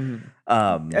fine."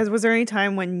 Was there any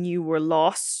time when you were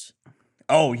lost?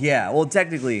 Oh yeah. Well,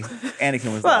 technically,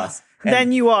 Anakin was Well, lost. And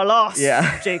then you are lost,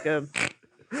 Yeah. Jacob.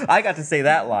 I got to say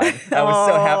that line. I was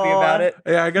so happy about it.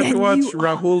 Yeah, I got to Then watch you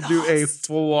Rahul do a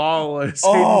flawless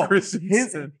Oh, Hayden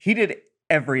Christensen. he did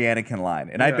every Anakin line,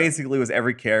 and I Yeah. basically was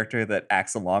every character that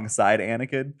acts alongside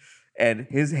Anakin. And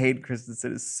his Hayden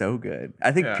Christensen is so good.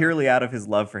 I think Yeah. purely out of his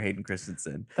love for Hayden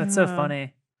Christensen, That's so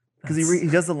funny. because he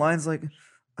does the lines like,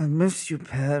 "I miss you,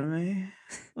 Padme."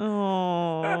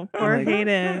 Oh, poor Like,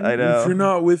 Hayden. I know. If you're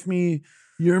not with me,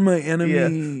 you're my enemy. I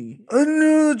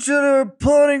knew the Jedi are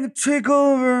plotting to take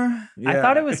over. I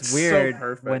thought it was it's so weird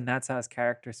perfect. when that's how his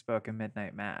character spoke in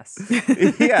Midnight Mass.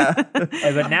 Yeah.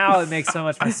 But now it makes so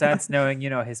much more sense knowing,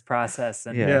 his process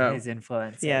and Yeah. his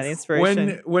influence. Yeah, the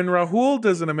inspiration. when Rahul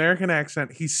does an American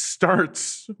accent, he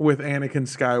starts with Anakin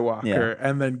Skywalker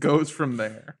and then goes from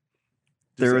there.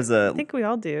 There was I a think we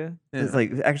all do. it's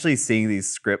like actually seeing these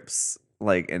scripts,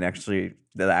 like, and actually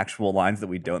the actual lines that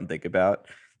we don't think about.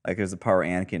 Like there's a part where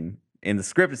Anakin in the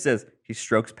script, it says he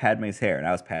strokes Padme's hair, and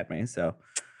I was Padme, so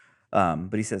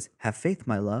but he says, "Have faith,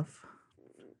 my love.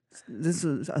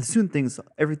 Soon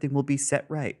everything will be set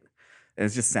right." And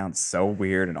it just sounds so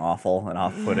weird and awful and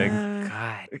off-putting.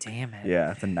 God damn it.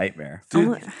 Yeah, it's a nightmare.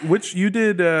 Which you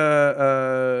did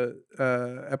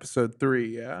episode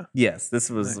 3, yeah? Yes, this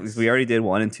was Nice. we already did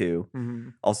 1 and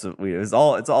 2. Also, it's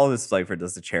all this Cypher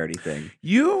does the charity thing.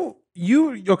 You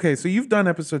okay, so you've done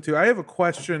episode 2. I have a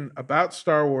question about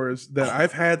Star Wars that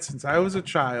I've had since I was a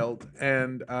child,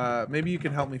 and maybe you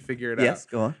can help me figure it out. Yes,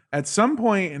 go on. At some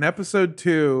point in episode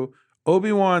 2,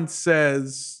 Obi-Wan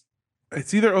says,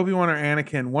 it's either Obi-Wan or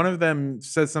Anakin, one of them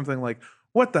says something like,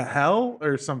 "What the hell?"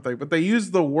 or something, but they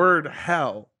use the word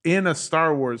hell in a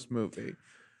Star Wars movie.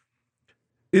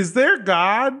 Is there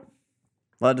God?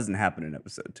 Well, that doesn't happen in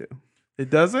episode 2. It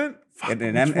doesn't? And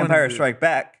in Which one Empire is it? Strike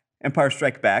Back, Han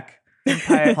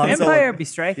Solo- Empire be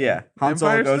striking. yeah, Han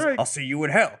Solo Empire goes, Strike. "I'll see you in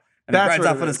hell," and That's he rides what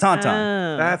off it on his is.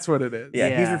 tauntaun. That's what it is. Yeah,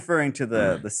 he's Yeah. referring to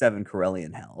the 7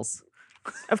 Corellian hells.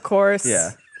 Of course.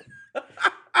 Yeah.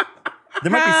 There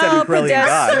might be 7 How Corellian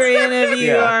gods. pedestrian of you,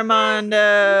 Yeah.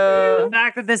 Armando. The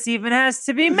fact that this even has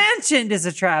to be mentioned is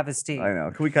a travesty. I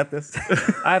know. Can we cut this?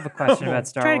 I have a question about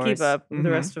Star Try Wars. to keep up with the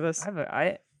Mhm. rest of us. I have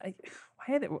why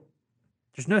are they,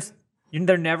 there's no,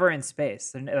 they're never in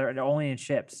space. They're only in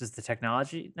ships. Does the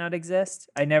technology not exist?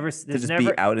 to There's just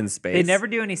never, be out in space. they never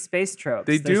do any space tropes.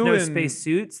 They There's do no in- space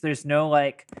suits. There's no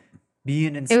like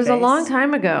being in space. It was a long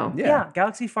time ago. Yeah,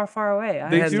 galaxy far, far away.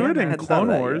 They hadn't- do it I in hadn't thought of Clone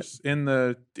that Wars in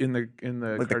the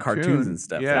Like the cartoon. cartoons and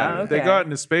stuff, Yeah, yeah. they Okay. go out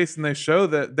into space and they show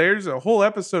that there's a whole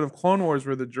episode of Clone Wars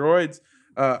where the droids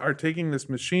are taking this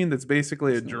machine that's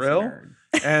basically a drill,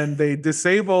 and they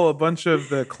disable a bunch of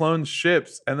the clone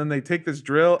ships, and then they take this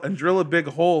drill and drill a big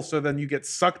hole, so then you get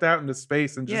sucked out into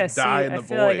space and just Yeah, die see, in the I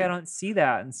feel void. like I don't see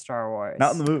that in Star Wars.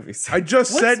 Not in the movies. I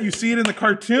just What's- said you see it in the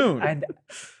cartoon.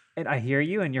 And I hear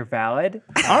you, and you're valid.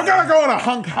 I'm gonna go on a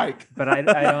hunk hike. But I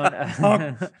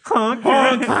don't.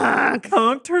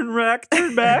 honk, turn back,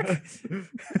 turn back.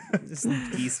 Just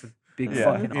geese with big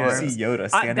fucking You arms. see Yoda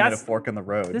standing at a that's- fork in the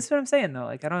road. This is what I'm saying though.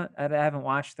 Like I haven't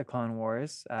watched the Clone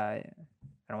Wars. I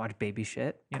don't watch baby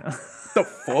shit. The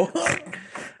fuck?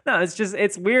 No,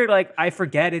 it's weird. Like I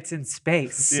forget it's in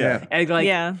space. Yeah. And like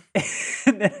yeah.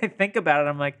 and then I think about it.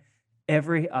 I'm like,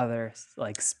 every other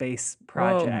like space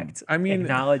project I mean-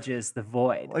 acknowledges the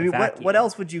void. I mean, the what vacuum.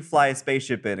 else would you fly a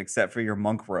spaceship in except for your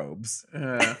monk robes?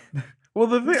 Yeah. Well,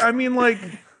 the thing, I mean, like,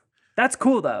 That's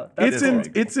cool though. That's it's is in very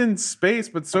cool. it's in space,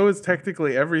 but so is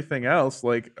technically everything else.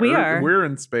 Like We are. we're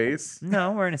in space.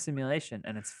 No, we're in a simulation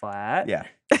and it's flat. Yeah.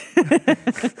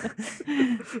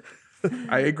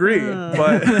 I agree,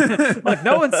 but Look,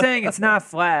 no one's saying it's not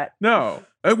flat. no.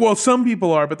 Well, some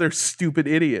people are, but they're stupid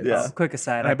idiots. Yeah. Quick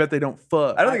aside. And I bet they don't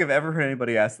fuck. I don't think I've ever heard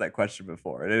anybody ask that question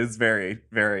before. It is very,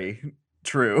 very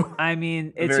true. I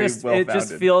mean, it Very just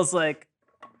well-founded. feels like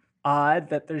odd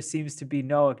that there seems to be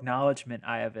no acknowledgement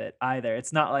of it either.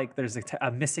 It's not like there's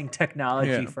a missing technology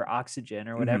Yeah. for oxygen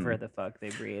or whatever the fuck they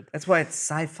breathe. That's why it's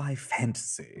sci-fi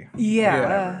fantasy.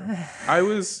 Yeah. I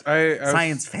was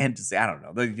Science fantasy. I don't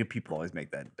know. People always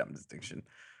make that dumb distinction.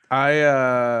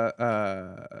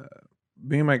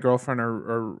 Me and my girlfriend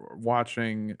are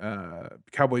watching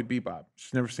Cowboy Bebop.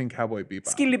 She's never seen Cowboy Bebop.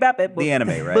 Skilly bap it. The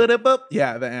anime, right?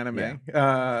 Yeah, the anime.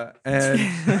 Yeah. And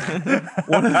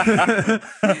one of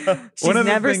She's one of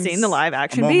the never things- seen the live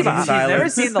action A moment of Bebop. silence never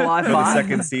seen the live for the bot.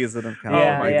 second season of Cowboy.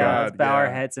 Yeah, my yeah. God, Let's bow our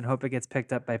yeah. heads and hope it gets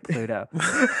picked up by Pluto.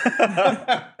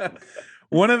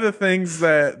 One of the things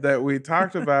that we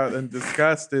talked about and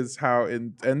discussed is how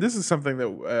and this is something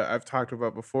that I've talked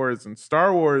about before is in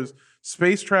Star Wars,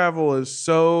 space travel is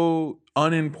so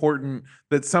unimportant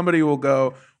that somebody will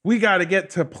go, we got to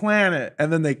get to planet,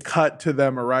 and then they cut to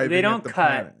them arriving. They don't at the cut,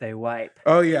 planet. they wipe.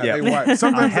 Oh yeah, Yeah. they wipe.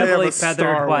 Sometimes they have heavily a feathered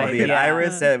star wipe. wipe. The Yeah.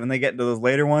 iris, when they get into those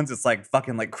later ones, it's like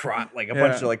fucking like like a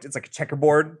bunch Yeah. of like it's like a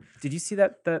checkerboard. Did you see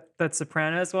that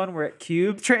Sopranos one where it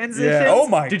cube transitions? Yeah. Oh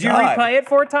my Did you God. replay it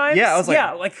 4 times? Yeah, I was like-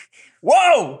 yeah, like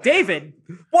Whoa! David,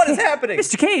 What is happening?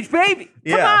 Mr. Cage, baby, come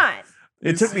Yeah. on.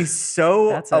 It took me so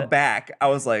That's it. aback. I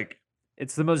was like,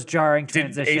 It's the most jarring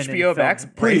did transition. HBO in film Max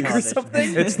and break or television.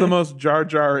 something? It's the most Jar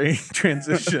Jar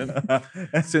transition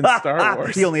since Star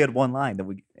Wars. He only had one line that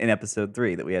we in episode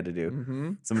 3 that we had to do.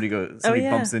 Mhm. Somebody Oh,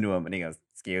 yeah. bumps into him and he goes,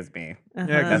 "Excuse me." Yeah, Uh-huh.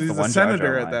 because That's he's the a one Jar Jar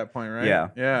senator at line. that point, right? Yeah.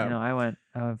 yeah. You know, I went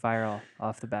viral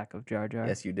off the back of Jar Jar.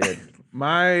 Yes, you did.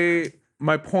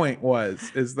 My point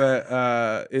is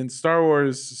that in Star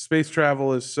Wars, space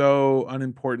travel is so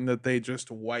unimportant that they just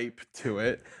wipe to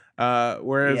it.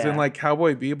 Whereas in Yeah. like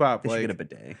Cowboy Bebop, They should like get a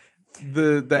bidet.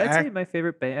 the Did I tell you act, my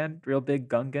favorite band, Real Big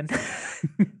Gungan?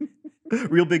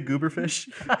 Real big gooberfish.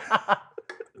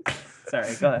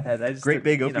 Sorry, go ahead. I just Great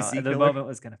big you know, OPC the killer. moment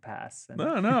was gonna pass. and-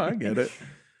 no, I get it.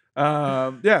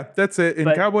 Yeah, that's it. In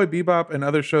But- Cowboy Bebop and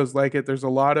other shows like it, there's a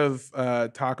lot of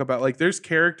talk about like there's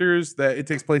characters that it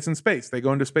takes place in space. They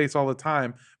go into space all the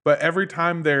time, but every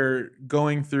time they're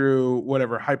going through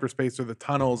whatever hyperspace or the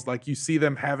tunnels, like you see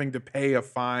them having to pay a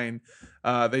fine.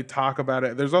 They talk about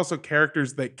it. There's also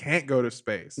characters that can't go to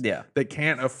space. Yeah. They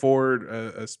can't afford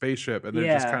a spaceship and they're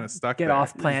just kind of stuck Get there.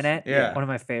 off planet. Yeah. One of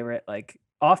my favorite, like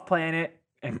off planet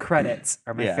and credits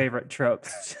are my Yeah. favorite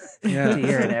tropes Yeah. to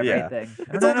hear in Yeah. everything.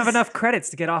 I don't have enough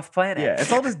credits to get off planet. Yeah,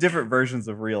 it's all just different versions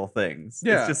of real things.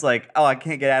 Yeah. It's just like, oh, I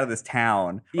can't get out of this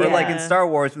town. Or like in Yeah. Star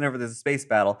Wars, whenever there's a space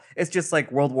battle, it's just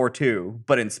like World War II,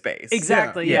 but in space.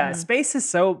 Exactly. Yeah. Yeah. Space is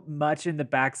so much in the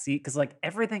back seat because like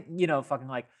everything, you know, fucking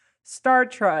like Star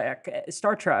Trek.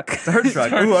 Star Trek.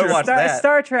 Ooh, I watched that.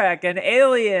 Star Trek and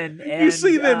Alien. And, You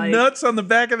see them like, nuts on the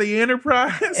back of the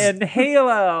Enterprise? and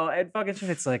Halo and fucking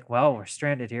shit. It's like, well, we're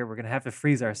stranded here. We're gonna have to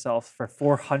freeze ourselves for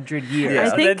 400 years. Yeah. I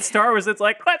And then think- Star Wars, it's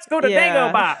like, let's go to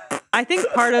Yeah. Dagobah. I think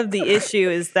part of the issue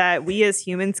is that we as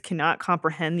humans cannot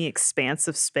comprehend the expanse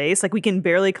of space. Like we can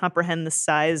barely comprehend the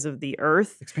size of the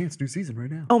Earth. Experience new season right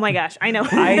now. Oh my gosh, I know.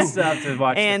 I still have to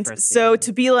watch. And the first so season.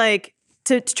 to be like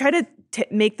to try to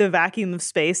make the vacuum of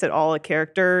space at all a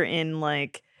character in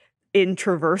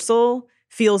traversal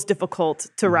feels difficult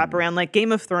to wrap around. Like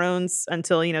Game of Thrones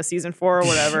until season 4 or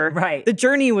whatever. Right. The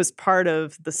journey was part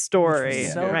of the story,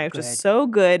 so right? Which was good. so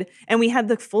good, and we had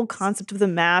the full concept of the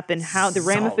map and how the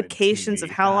Solid ramifications of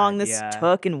TV. how long God, this yeah.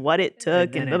 took and what it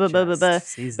took and then blah it blah blah blah blah. just-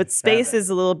 season But space 7. is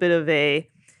a little bit of a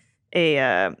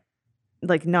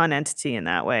like non-entity in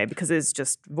that way because it's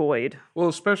just void. well,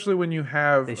 especially when you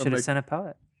have They a should have sent a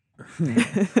poet.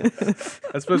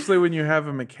 especially when you have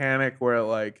a mechanic where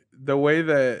like the way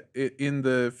that in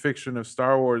the fiction of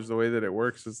Star Wars, the way that it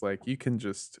works is like you can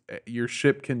just your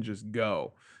ship can just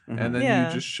go and then Yeah.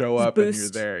 you just show Just up and you're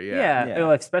boost. there. Yeah. Yeah.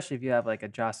 Well, especially if you have like a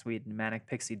Joss Whedon Manic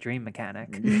Pixie Dream mechanic.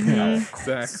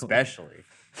 Exactly. Especially.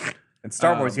 In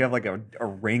Star Wars, Um, you have like a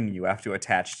ring you have to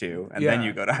attach to, and then Yeah.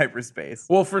 you go to hyperspace.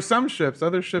 Well, for some ships,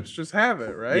 other ships just have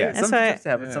it, right? Yeah, That's some why- ships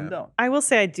have it, some Yeah. don't. I will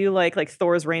say I do like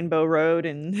Thor's Rainbow Road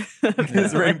and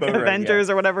His Rainbow Road, yeah.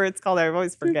 Avengers or whatever it's called. I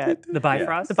always forget. The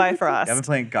Bifrost. The Bifrost. I've been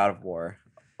playing God of War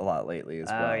a lot lately as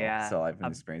Oh, well. yeah. So I've been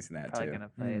I'm experiencing that Probably too. gonna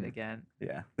play it again.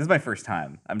 Yeah, this is my first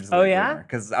time. I'm just Oh, yeah?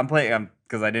 because I'm playing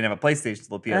because I didn't have a PlayStation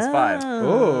till the PS5.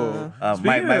 Oh, My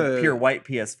Speaking of- pure white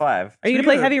PS5. Are you gonna Speaking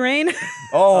play of- Heavy Rain?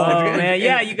 Oh, man,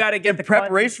 yeah, you gotta get in the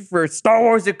preparation for Star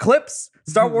Wars Eclipse,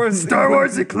 Star Wars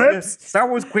Eclipse, Star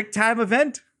Wars Quick Time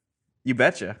event. You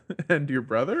betcha. and your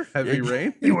brother, Heavy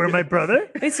Rain. You were my brother.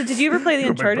 Wait, so did you ever play the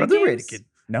Uncharted games?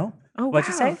 No, Oh,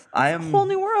 What'd you wow. say? I am Whole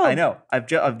new world. I know.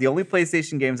 The only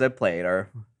PlayStation games I've played are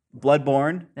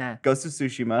Bloodborne, Nah. Ghost of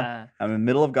Tsushima. Uh. I'm in the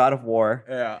middle of God of War.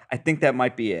 Yeah. I think that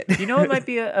might be it. You know, it might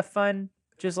be a fun,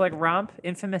 just like romp.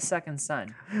 Infamous Second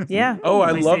Son. Yeah. Oh,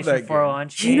 I love PlayStation that 4 game.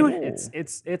 launch. You know game. what-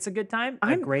 It's a good time. A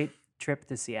I'm- great trip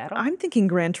to Seattle. I'm thinking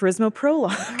Gran Turismo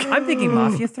Prologue. I'm thinking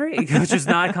Mafia 3, which is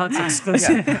not console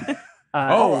exclusive.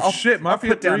 Oh I'll- shit, I'll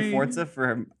Mafia put down 3. Forza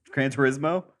for Gran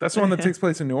Turismo. That's the one that takes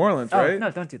place in New Orleans, Oh right? no,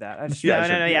 don't do that. I just, Yeah, no,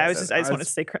 sure. no, no. Yeah, I just I want to was-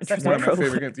 say Gran That's One Turismo of my Prologue.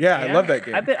 favorite games. Yeah, I love that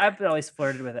game. I've always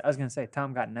flirted with it. I was gonna say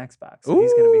Tom got an Xbox, so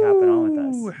he's gonna be hopping on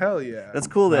with Ooh, us. hell yeah. That's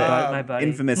cool that My buddy,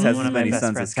 Infamous has one as of my many best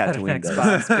sons as friends, got an Tatooine does.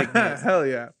 Xbox. Big news. Hell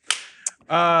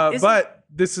yeah. Is But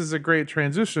this is a great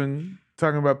transition.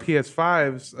 Talking about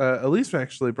PS5s, Elise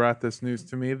actually brought this news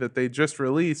to me that they just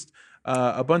released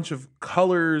a bunch of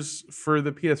colors for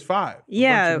the PS5. A bunch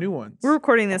Yeah, of new ones. We're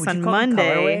recording this Would you on call them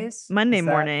Monday. colorways? Monday Is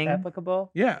that morning.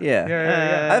 applicable? Yeah.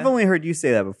 Yeah. I've only heard you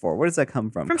say that before. Where does that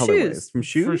come from? From Colorways. shoes. From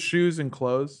shoes? For shoes and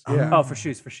clothes. Yeah. Oh, for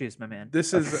shoes, my man.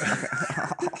 This is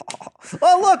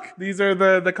Oh, look. these are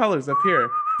the colors up here.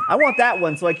 I want that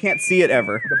one so I can't see it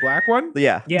ever. The black one?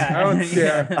 Yeah. Yeah, Oh,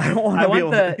 yeah. I don't want I to be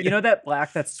want able the you know that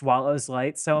black that swallows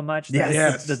light so much. Yes.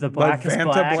 Yes. the Like blackest Vanta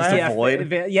black. black? Yeah,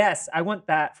 Void? yes, I want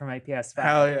that for my PS5.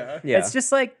 Hell yeah. Yeah. It's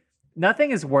just like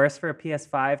nothing is worse for a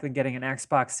PS5 than getting an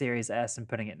Xbox Series S and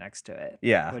putting it next to it.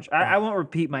 Yeah. Which I won't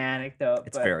repeat my anecdote.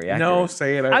 It's but very accurate. No,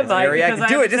 say it. I might very because accurate.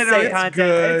 Do I it, just understand say the it.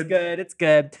 content. It's It's good. It's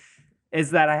good.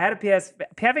 Is that I had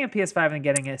having a PS5 and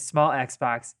getting a small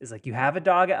Xbox is like you have a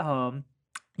dog at home.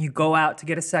 You go out to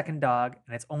get a second dog,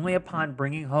 and it's only upon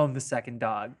bringing home the second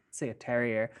dog, say a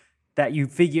terrier, that you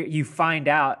find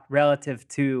out relative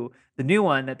to the new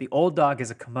one that the old dog is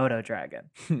a Komodo dragon,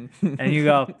 and you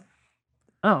go,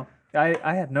 "Oh,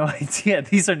 I had no idea.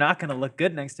 These are not going to look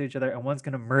good next to each other, and one's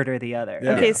going to murder the other."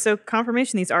 Yeah. Okay, so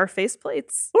confirmation. These are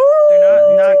faceplates.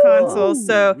 They're not consoles.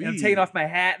 So And I'm taking off my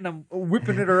hat and I'm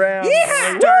whipping it around.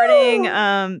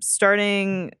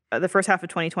 starting the first half of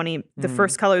 2020, the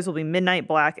first colors will be midnight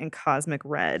black and cosmic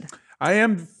red. I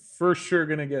am for sure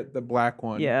gonna get the black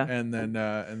one. Yeah. And then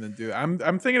do. I'm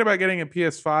thinking about getting a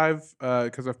PS5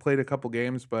 because I've played a couple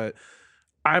games, but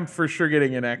I'm for sure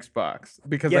getting an Xbox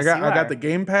because Yes, I you got are. the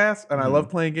Game Pass and I love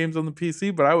playing games on the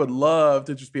PC, but I would love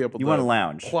to just be able You to want to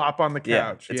lounge. plop on the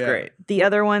Yeah, couch. it's great. The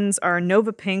other ones are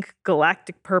Nova Pink,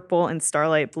 Galactic Purple, and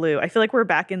Starlight Blue. I feel like we're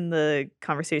back in the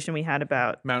conversation we had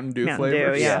about Mountain Dew Mountain Dew,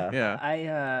 flavors. yeah.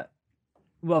 Yeah.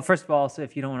 Well, first of all, so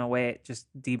if you don't want to wait, just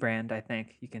debrand. I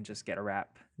think you can just get a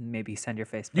wrap. And maybe send your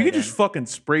face. You could just fucking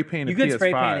spray paint a you could PS5.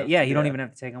 spray paint it. Yeah, you don't even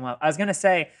have to take them up. I was gonna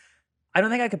say, I don't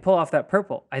think I could pull off that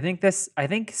purple. I think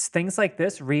things like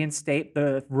this reinstate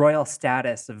the royal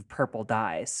status of purple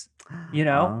dyes. You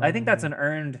know, I think that's an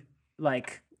earned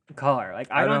like color.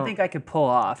 Like I don't think I could pull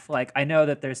off. Like I know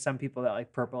that there's some people that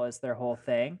like purple is their whole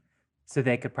thing, so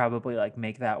they could probably like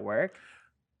make that work.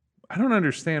 I don't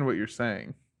understand what you're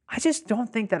saying. I just don't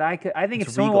think that I could. I think It's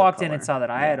if a someone regal walked in and color. saw that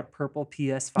I had a purple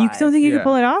PS5, You don't think you Yeah. could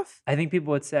pull it off? I think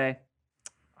people would say,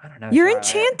 I don't know. You're Charlotte.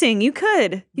 enchanting. You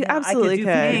could. You No, absolutely I could.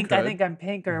 Do could. pink. I Could. think I'm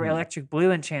pink or electric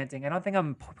blue enchanting. I don't think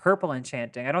I'm purple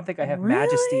enchanting. I don't think I have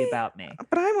majesty Really? about me.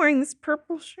 But I'm wearing this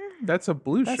purple shirt. That's a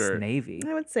blue That's shirt. navy.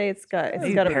 I would say it's got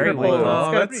Maybe a periwinkle. purple. Oh,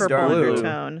 It's got a that's purple blue.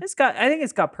 undertone. I think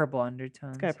it's got purple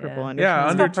undertones. It's got purple Yeah,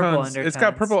 It's got purple undertones. It's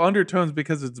got purple undertones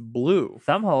because it's blue.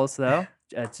 Thumb holes though.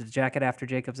 It's a jacket after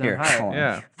Jacob's own Here, heart. hold on.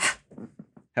 Yeah.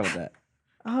 How about that?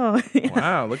 Oh, yeah.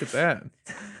 Wow, look at that.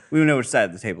 We don't know which side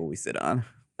of the table we sit on.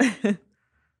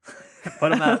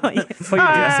 Put them out. Put your dress Look out.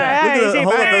 at the,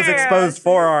 hold up those exposed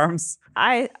forearms.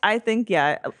 I think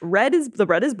the red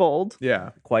is bold. Yeah.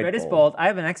 Quite Red is bold. I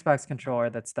have an Xbox controller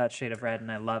that's that shade of red,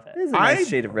 and I love it. It is a nice I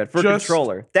shade of red for a just-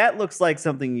 controller. That looks like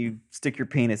something you stick your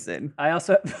penis in. I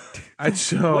also. I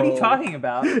show. What are you talking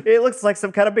about? It looks like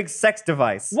some kind of big sex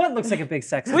device. What looks like a big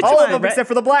sex? Which All one? of them Red- except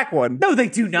for the black one. No, they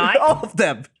do not. All of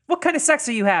them. What kind of sex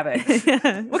are you having?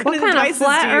 What What kind of devices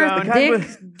flat do you earth own?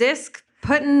 kind disc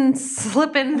putting,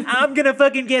 slipping? I'm gonna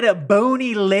fucking get a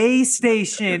bony lay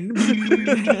station.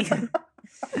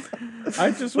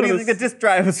 I just What do you want think a disk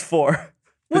drive is for?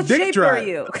 What dick shape drive. are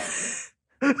you?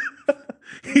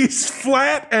 He's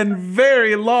flat and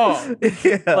very long.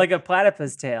 Yeah. Like a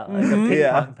platypus tail, like a ping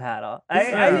Yeah. pong paddle. I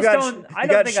you just got, don't. I you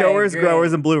don't got think showers, I agree.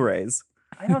 growers, and Blu-rays.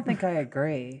 I don't think I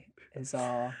agree. Is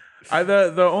all.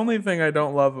 The only thing I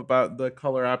don't love about the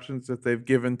color options that they've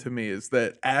given to me is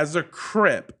that as a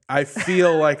Crip, I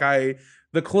feel like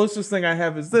the closest thing I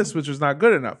have is this, which is not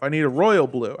good enough. I need a royal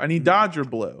blue. I need Dodger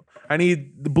blue. I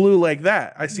need the blue like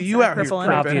that. I see you out here, purple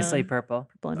Crip. Obviously purple.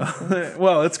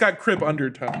 Well, it's got Crip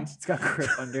undertones. It's got grip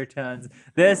undertones.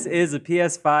 This is a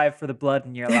PS5 for the blood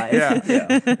in your life. Yeah,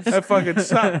 that fucking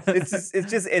sucks.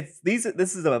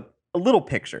 This is a little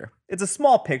picture. It's a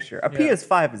small picture. A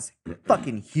PS5 is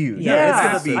fucking huge.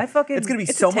 Yeah. It's gonna be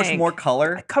it's so a much tank. more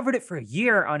color. I covered it for a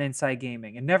year on Inside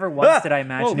Gaming, and never once did I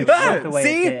imagine holy it would look shit. the way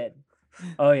See? it did.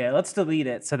 Oh yeah, let's delete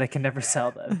it so they can never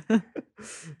sell them.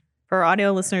 For our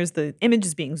audio listeners, the image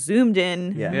is being zoomed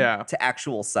in. Yeah. To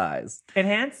actual size.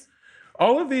 Enhance?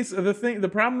 All of these, the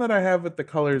problem that I have with the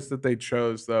colors that they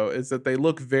chose though is that they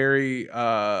look very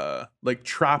like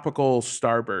tropical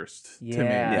starburst to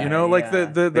Yeah, me. You know, like yeah.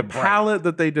 the They're bright. palette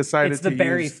that they decided It's the to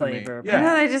berry use to me. flavor, but- Yeah,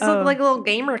 Yeah. they just Oh. look like little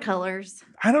gamer colors.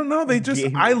 I don't know. They just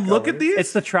Gamer I look at colors. these.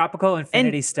 It's the tropical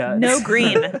infinity And studs. no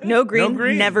green. No green.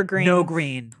 green. Never green. No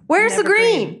green. Where's the Never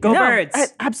green? Go No,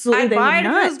 birds. Absolutely, I'd they buy would it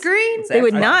if not. it was green. They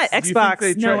would Xbox. not. You think Xbox.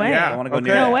 they No tried- way. Yeah. I wanna go okay.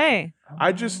 near No that. way.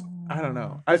 I just I don't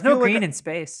know. There's I feel no green like in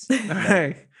space.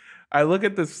 I look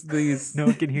at these. No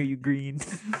one can hear you green.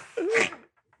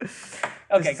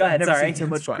 Okay, go ahead. Never Sorry. seen so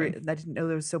much fine. green. I didn't know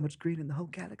there was so much green in the whole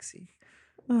galaxy.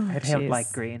 Oh, I don't like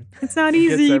jeez. green. It's not It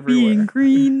gets easy everywhere. being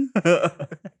green.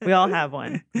 We all have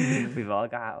one. We've all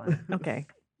got one. Okay.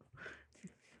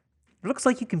 Looks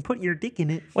like you can put your dick in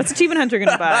it. What's Achievement Hunter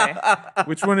gonna buy?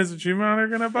 Which one is Achievement Hunter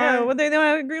gonna buy? Yeah, well, they don't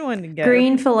have a green one to get.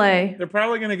 Green fillet. They're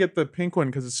probably gonna get the pink one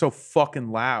because it's so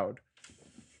fucking loud.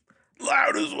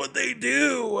 Loud is what they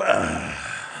do.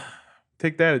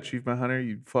 Take that, Achievement Hunter,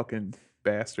 you fucking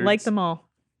bastards. Like them all.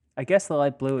 I guess the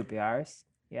light blue would be ours.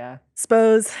 Yeah.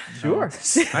 Suppose. Sure.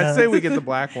 I'd say we get the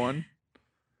black one.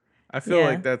 I feel Yeah.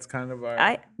 like that's kind of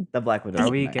our. The Black Widow. Are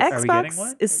is we nice. get- are we getting Xbox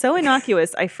one? is so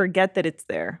innocuous. I forget that it's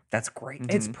there. That's great.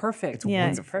 It's perfect. Yeah.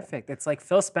 It's perfect. It's like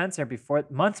Phil Spencer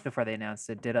months before they announced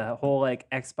it, did a whole like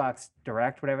Xbox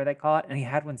Direct, whatever they call it, and he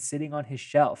had one sitting on his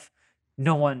shelf.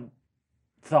 No one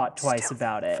thought twice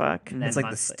about it. Fuck. And then It's like the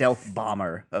months later- stealth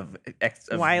bomber of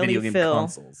Wily video game Phil.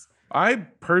 consoles. I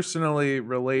personally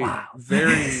relate Wow.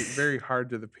 very, very hard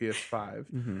to the PS5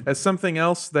 Mhm. as something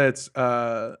else that's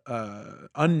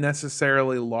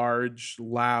unnecessarily large,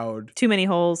 loud, Too many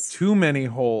holes. too many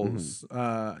holes. You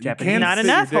Japanese. can't Not fit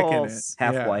enough your dick holes. in it.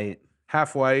 Half Yeah. white.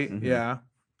 Half white, Mhm. yeah.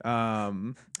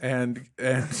 And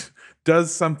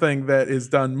does something that is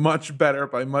done much better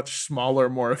by much smaller,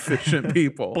 more efficient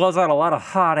people. blows out a lot of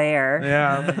hot air.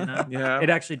 Yeah, You know? yeah. It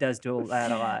actually does do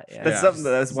that a lot. Yeah. That's Yeah. something.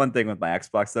 That's one thing with my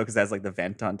Xbox though, because it has like the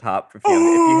vent on top. If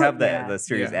you have Yeah. the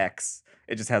Series Yeah. X,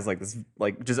 it just has like this,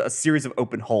 like just a series of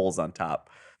open holes on top.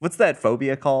 What's that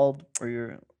phobia called? Where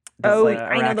you're Oh, like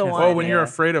I know the arachnophobia. one. Oh, when you're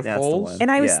afraid of That's the holes? one. And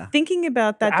I was Yeah. thinking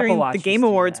about The that Apple during Watch the used Game to do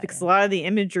Awards that, because yeah. a lot of the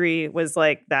imagery was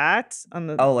like that on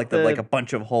the Oh, like the like a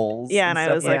bunch of holes. Yeah, and I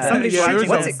stuff was like, that. somebody's yeah, watching there's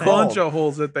What's a it this. called? bunch of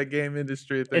holes at that game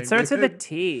industry thing. It starts They with a did-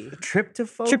 T.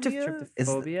 Tryptophobia.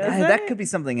 Tryptophobia? That, Is that could be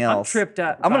something I'm else. tripped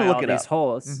up. I'm gonna by look all it these up.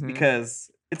 holes. Mhm.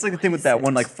 Because it's like the thing with that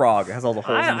one like frog. It has all the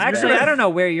holes. in its Actually, back. I don't know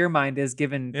where your mind is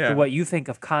given Yeah. to what you think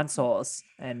of consoles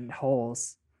and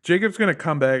holes. Jacob's gonna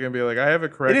come back and be like, "I have a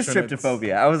It correction. is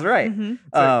tryptophobia. I was right. Mhm.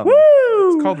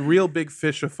 It's called real big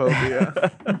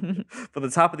fishophobia." But the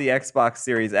top of the Xbox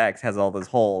Series X has all those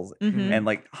holes, Mhm. and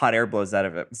like hot air blows out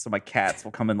of it. So my cats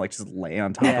will come and like just lay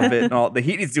on top Yeah. of it, and all the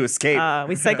heat needs to escape.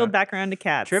 We cycled back around to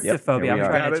cats. Tryptophobia. here we I'm are.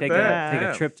 trying Got to it take there. take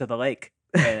Yeah. a trip to the lake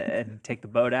and take the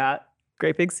boat out,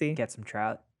 Great Big Sea. get some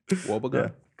trout.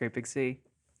 Wobblegum. Great Big Sea.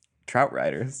 Trout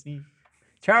riders.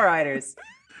 Trout riders.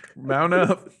 Mount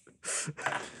up.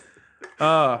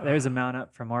 There's a mount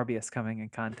up for Morbius coming in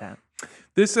content.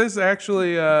 This is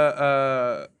actually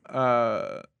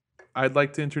I'd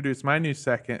like to introduce my new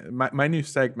my new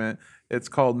segment. It's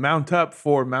called Mount Up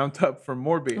for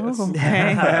Morbius. Oh,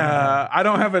 okay. I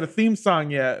don't have a theme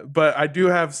song yet, but I do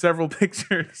have several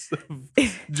pictures of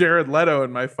Jared Leto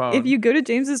in my phone. If you go to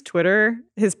James's Twitter,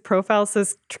 his profile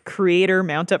says creator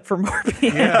mount up for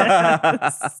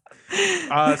Morbius.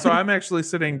 So I'm actually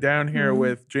sitting down here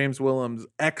with James Willems'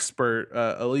 expert,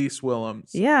 Elise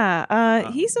Willems. Yeah,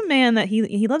 he's a man that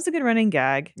he loves a good running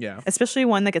gag, Yeah. especially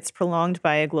one that gets prolonged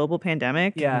by a global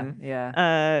pandemic. Yeah,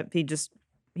 yeah.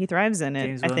 He thrives in it,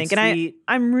 James I think, Williams and Feet,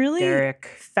 I'm really Derek.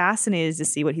 fascinated to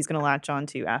see what he's going to latch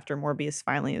onto after Morbius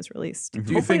finally is released. Do you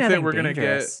Hopefully think that nothing we're gonna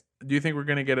dangerous. get? Do you think we're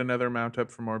gonna get another mount up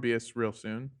for Morbius real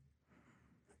soon?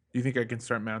 Do you think I can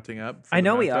start mounting up? for I the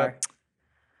know we mount are. up?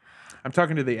 I'm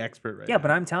talking to the expert right Yeah, now.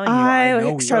 but I'm telling you, I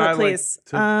know we are. Charlotte, I like please.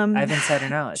 to- I have insider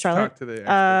knowledge. Charlotte. Talk to the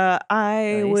expert.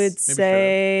 I Nice. would Maybe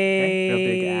say Real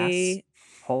big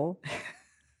ass hole.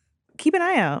 keep an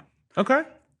eye out. Okay.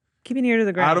 Keep an ear to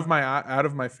the ground. Out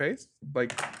of my face,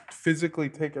 like physically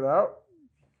take it out.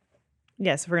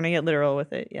 Yes, if we're gonna get literal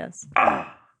with it. Yes.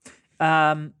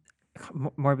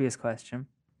 Morbius question.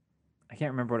 I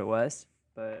can't remember what it was,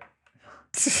 but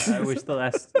I wish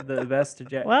the best to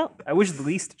Jared. Well, I wish the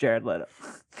least to Jared Leto.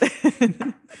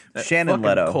 That Shannon fucking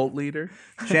Leto. cult leader.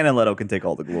 Shannon Leto can take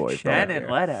all the glory. for all Shannon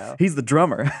here. Leto. He's the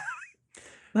drummer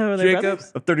oh, they're Jacob.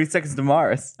 brothers? of 30 Seconds to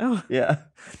Mars. Oh, Yeah.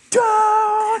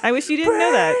 I wish you didn't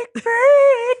know that.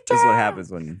 This is what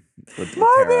happens when with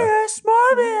Tara.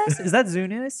 Morbius. Is that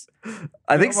Zunus?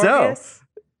 I think so. Morbius?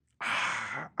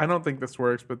 I don't think this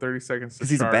works, but 30 seconds to Because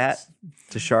he's a sharks. bat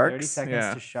to 30 sharks. seconds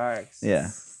Yeah. to sharks. Yeah.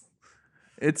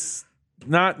 It's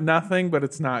not nothing, but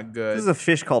it's not good. This is a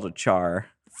fish called a char.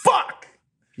 Fuck.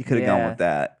 You could have gone Yeah. with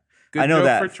that. Good I know joke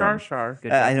that for Char from- Char.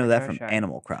 Good I job know for that Char from Char.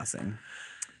 Animal Crossing.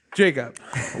 Jacob,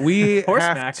 we Horse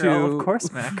have mackerel, to. of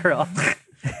course, mackerel.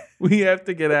 We have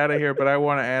to get out of here, but I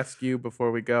want to ask you before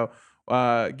we go.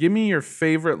 Give me your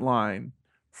favorite line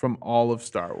from all of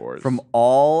Star Wars. From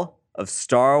all of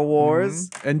Star Wars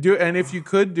And if you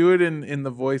could do it in the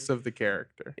voice of the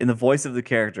character. in the voice of the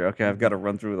character. Okay, I've got to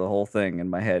run through the whole thing in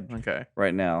my head Okay.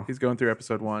 right now. He's going through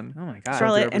episode 1. Oh my god.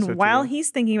 Charlotte, episode and while 2. he's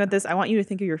thinking about this, I want you to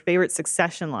think of your favorite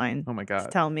Succession line Oh my to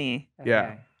god. tell me. Yeah.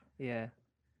 Okay. Yeah.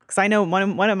 Because I know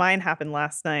one of mine happened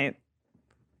last night.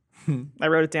 I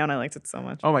wrote it down. I liked it so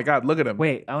much. Oh my god, look at him.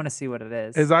 Wait, I want to see what it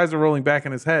is. His eyes are rolling back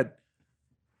in his head.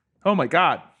 Oh my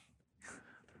god.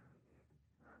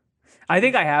 I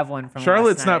think I have one from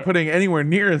Charlotte's last not night. putting anywhere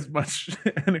near as much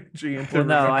energy into Well,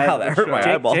 no, remembering Wow, the that hurt show.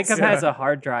 my eyeballs. Jacob Yeah. has a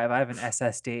hard drive. I have an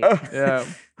SSD. Yeah.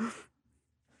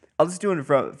 I'll just do it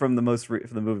from the from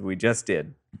the movie we just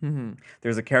did. Mhm.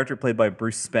 There's a character played by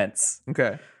Bruce Spence.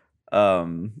 Okay.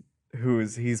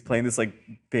 He's playing this like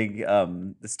big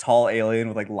this tall alien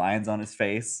with like lines on his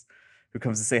face who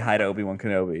comes to say hi to Obi-Wan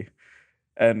Kenobi.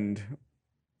 And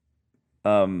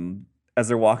as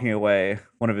they're walking away,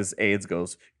 one of his aides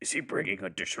goes, "Is he bringing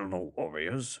additional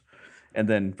warriors?" And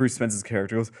then Bruce Spence's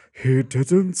character goes, "He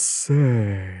didn't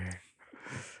say."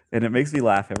 And it makes me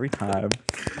laugh every time.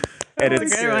 And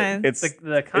That's a good one. it's the it's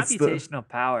the- computational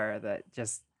power that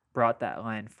just brought that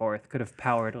line forth could have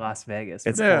powered Las Vegas for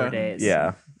It's- 4 Yeah. days.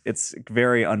 yeah, it's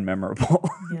very unmemorable.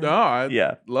 No, I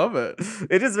Yeah. love it.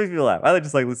 It just makes me laugh. I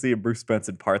just like to see Bruce Spence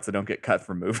in parts that don't get cut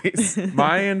from movies.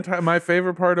 My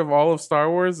favorite part of all of Star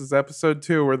Wars is episode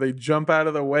 2 where they jump out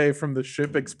of the way from the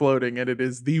ship exploding and it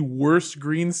is the worst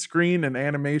green screen and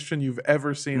animation you've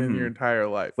ever seen in your entire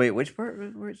life. Wait, which part?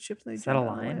 Where ship they? Is that a jump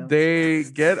out of the line? way of? They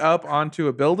get up onto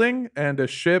a building and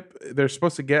they're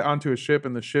supposed to get onto a ship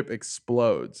and the ship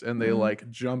explodes and they like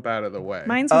jump out of the way.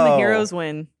 Mine's when the Oh. heroes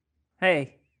win.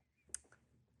 Hey.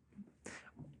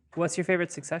 What's your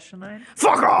favorite Succession line?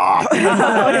 Fuck off!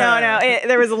 no.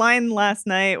 There was a line last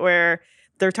night where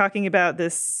they're talking about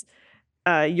this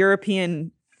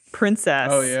European princess.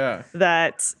 Oh yeah.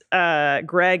 That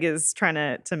Greg is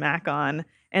trying to mac on,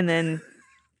 and then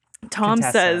Tom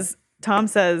Contessa.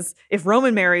 says if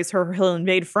Roman marries her, he'll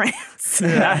invade France.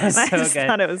 That was And I so just good.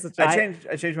 thought it was such a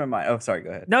I changed my mind. Oh, sorry. Go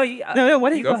ahead. No, you, no.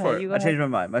 What? you Go go for ahead. it. You go I ahead. changed my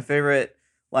mind. My favorite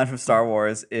line from Star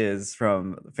Wars is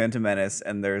from Phantom Menace,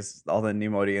 and there's all the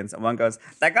Neimoidians, and one goes,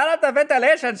 "They got up the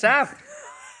ventilation shaft."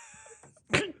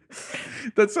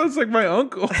 That sounds like my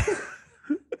uncle.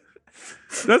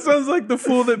 That sounds like the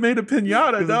fool that made a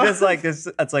pinata. It's dog. just like this.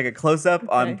 It's like a close up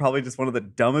Okay. on probably just one of the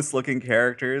dumbest looking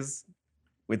characters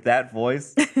with that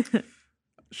voice.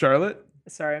 Charlotte,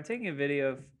 Sorry, I'm taking a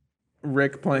video of.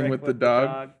 Rick playing Rick with the with the dog.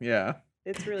 dog. Yeah,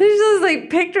 It's He really. just like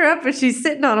picked her up and she's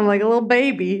sitting on him like a little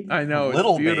baby. I know. It's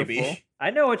Little beautiful. baby. I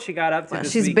know what she got up to. Well,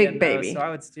 this she's a weekend, big baby. Though, so I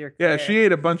would steer. Yeah, clear. she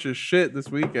ate a bunch of shit this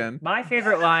weekend. My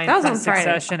favorite line That was from on Friday.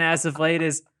 Succession as of late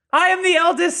is, "I am the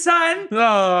eldest son. Oh,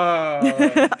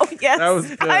 Oh yes, That was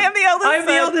good. I am the eldest. I am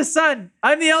the son. eldest son.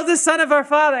 I'm the eldest son of our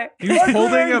father." he was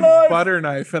holding a butter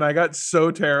knife, and I got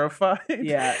so terrified.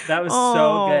 Yeah, that was Oh,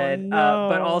 so good.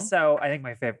 But no. also, I think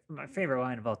my favorite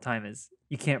line of all time is,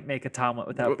 "You can't make a Talmud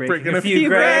without breaking, Breaking a a few few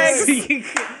Gregs."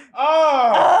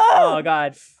 Oh, Oh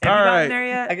God! Have All you right. gotten there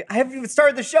yet? I haven't even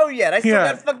started the show yet. I still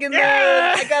Yeah. got fucking.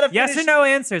 I gotta. Yes or finish- no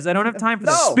answers. I don't have time for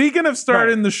this. No. Speaking of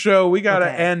starting the show, we got to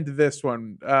Okay. end this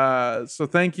one. So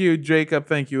thank you, Jacob.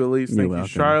 Thank you, Elise. Thank you, welcome.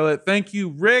 Charlotte. Thank you,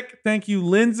 Rick. Thank you,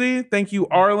 Lindsay. Thank you,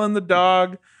 Arlen the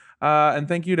dog. And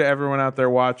thank you to everyone out there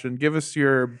watching. Give us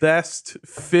your best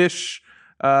fish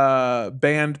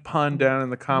band pun down in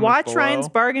the comments Watch below. Ryan's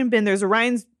bargain bin. There's a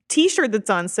Ryan's T-shirt that's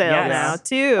on sale Yes. now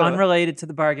too. Unrelated to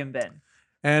the bargain bin.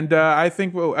 And I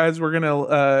think as we're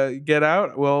gonna get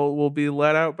out, we'll be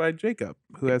let out by Jacob,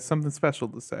 who has something special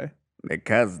to say.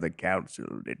 Because the council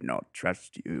did not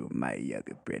trust you, my young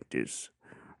apprentice,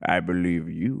 I believe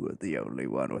you are the only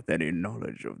one with any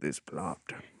knowledge of this plot.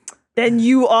 Then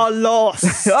you are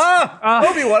lost.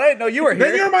 Obi-Wan, I didn't know you were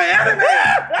here. my enemy.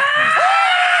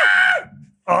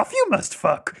 Off you must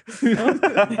fuck. Fuck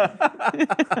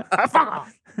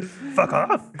off. Fuck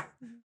off.